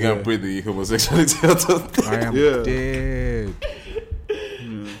 take I them do, to go and pray the homosexuality out of them. I am dead.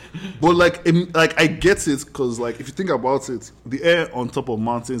 But like I get it, because like if you think about it, the air on top of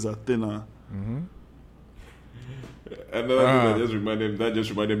mountains are thinner. Another thing that just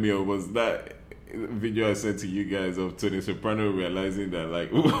reminded me of was that video I sent to you guys of Tony Soprano realizing that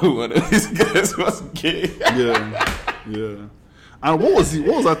like one of these guys was gay. Yeah. And what was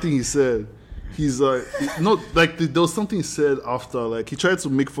that thing he said? He's not like there was something he said after, like he tried to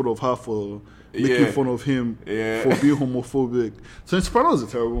make fun of her for making fun of him for being homophobic. Tony Soprano is a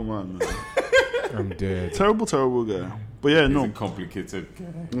terrible man. I'm dead. Terrible guy. But yeah, He's a complicated guy.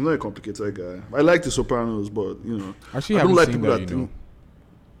 I'm not a complicated guy. I like the Sopranos, but you know, Actually, I don't like seen people that think.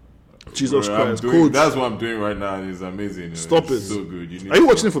 Jesus Christ, Coach. That's what I'm doing right now. It's amazing. Stop it's it. So good. Are you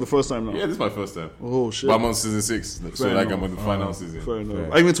watching it for the first time now? Yeah, this is my first time. Oh shit. But I'm on season 6, so Fair like enough. I'm on the final season. Fair enough.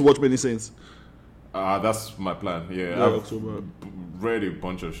 Fair. Are you going to watch Many Saints? That's my plan. Yeah, Yeah, I've October. read a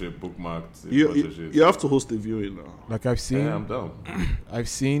bunch of shit, bookmarked a bunch of shit. You have to host a viewing now. Like I've seen, Yeah, I'm down. I've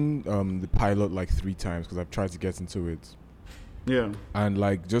seen the pilot like 3 times because I've tried to get into it. Yeah. And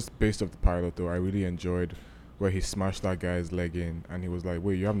like just based off the pilot though, I really enjoyed where he smashed that guy's leg in and he was like,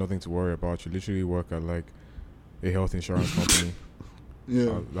 wait, you have nothing to worry about. You literally work at like a health insurance company.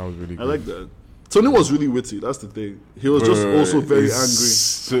 Yeah. That was really good. I like that. Tony was really witty. That's the thing. He was just also very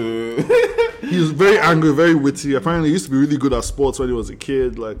angry. He was very angry, very witty. Apparently, he used to be really good at sports when he was a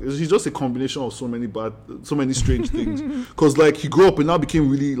kid. Like he's just a combination of so many strange things. Because like he grew up and now became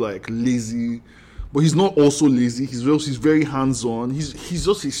really like lazy, but he's not also lazy. He's very hands-on. He's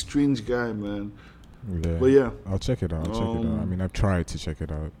just a strange guy, man. Yeah. But yeah, I'll check it out. I mean, I've tried to check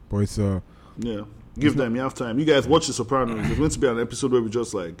it out, but it's yeah. Give them. You have time. You guys watch The Sopranos. There's going to be an episode where we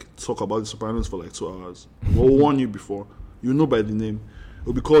just like talk about The Sopranos for like 2 hours. We'll warn you before. You know by the name.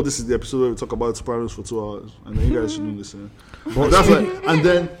 It'll be called. This is the episode where we talk about The Sopranos for 2 hours, and then you guys shouldn't listen. But that's like, and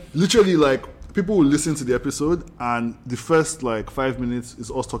then literally like people will listen to the episode, and the first like 5 minutes is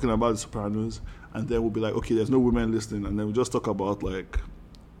us talking about The Sopranos, and then we'll be like, okay, there's no women listening, and then we just talk about like,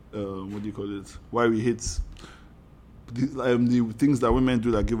 what do you call it? Why we hate the things that women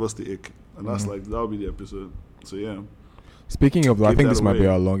do that give us the ick. And that's like, that'll be the episode. So yeah. Speaking of, I think this might be away.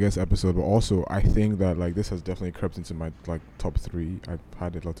 our longest episode, but also I think that like this has definitely crept into my like top 3. I've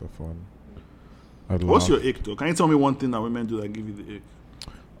had a lot of fun. What's your ick though? Can you tell me one thing that women do that give you the ick?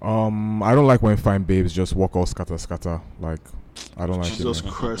 I don't like when fine babes just walk all scatter. Like I don't like Jesus it.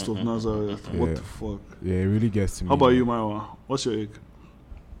 Christ of Nazareth. Yeah. What the fuck? Yeah, it really gets to me. How about you, Maiwa? What's your ick?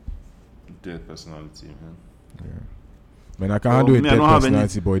 Dead personality, man. Yeah. Man, I can handle a me, I dead don't have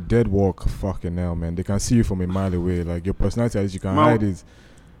personality, but a dead walk, fucking hell, man. They can see you from a mile away. Like your personality, as you can Maiwa- hide it.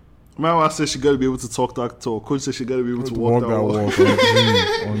 Maiwa says she gotta be able to talk that talk. Coach says she gotta be able to walk that walk.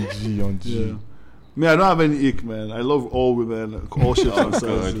 on G. Yeah. Me, I don't have any ick, man. I love all women, all shapes and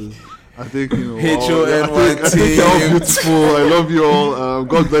sizes. I think, you know, I think you're all beautiful. I love you all.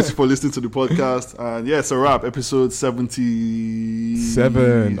 God bless you for listening to the podcast. And yeah, it's a wrap. Episode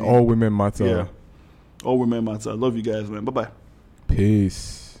 77. All women matter. Yeah. All women matter. I love you guys, man. Bye-bye.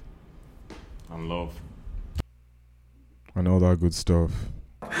 Peace. And love. And all that good stuff.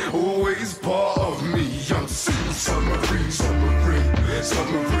 Always part of me, young submarine, unseen,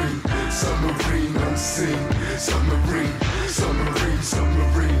 submarine,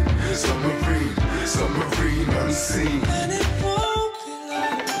 unseen.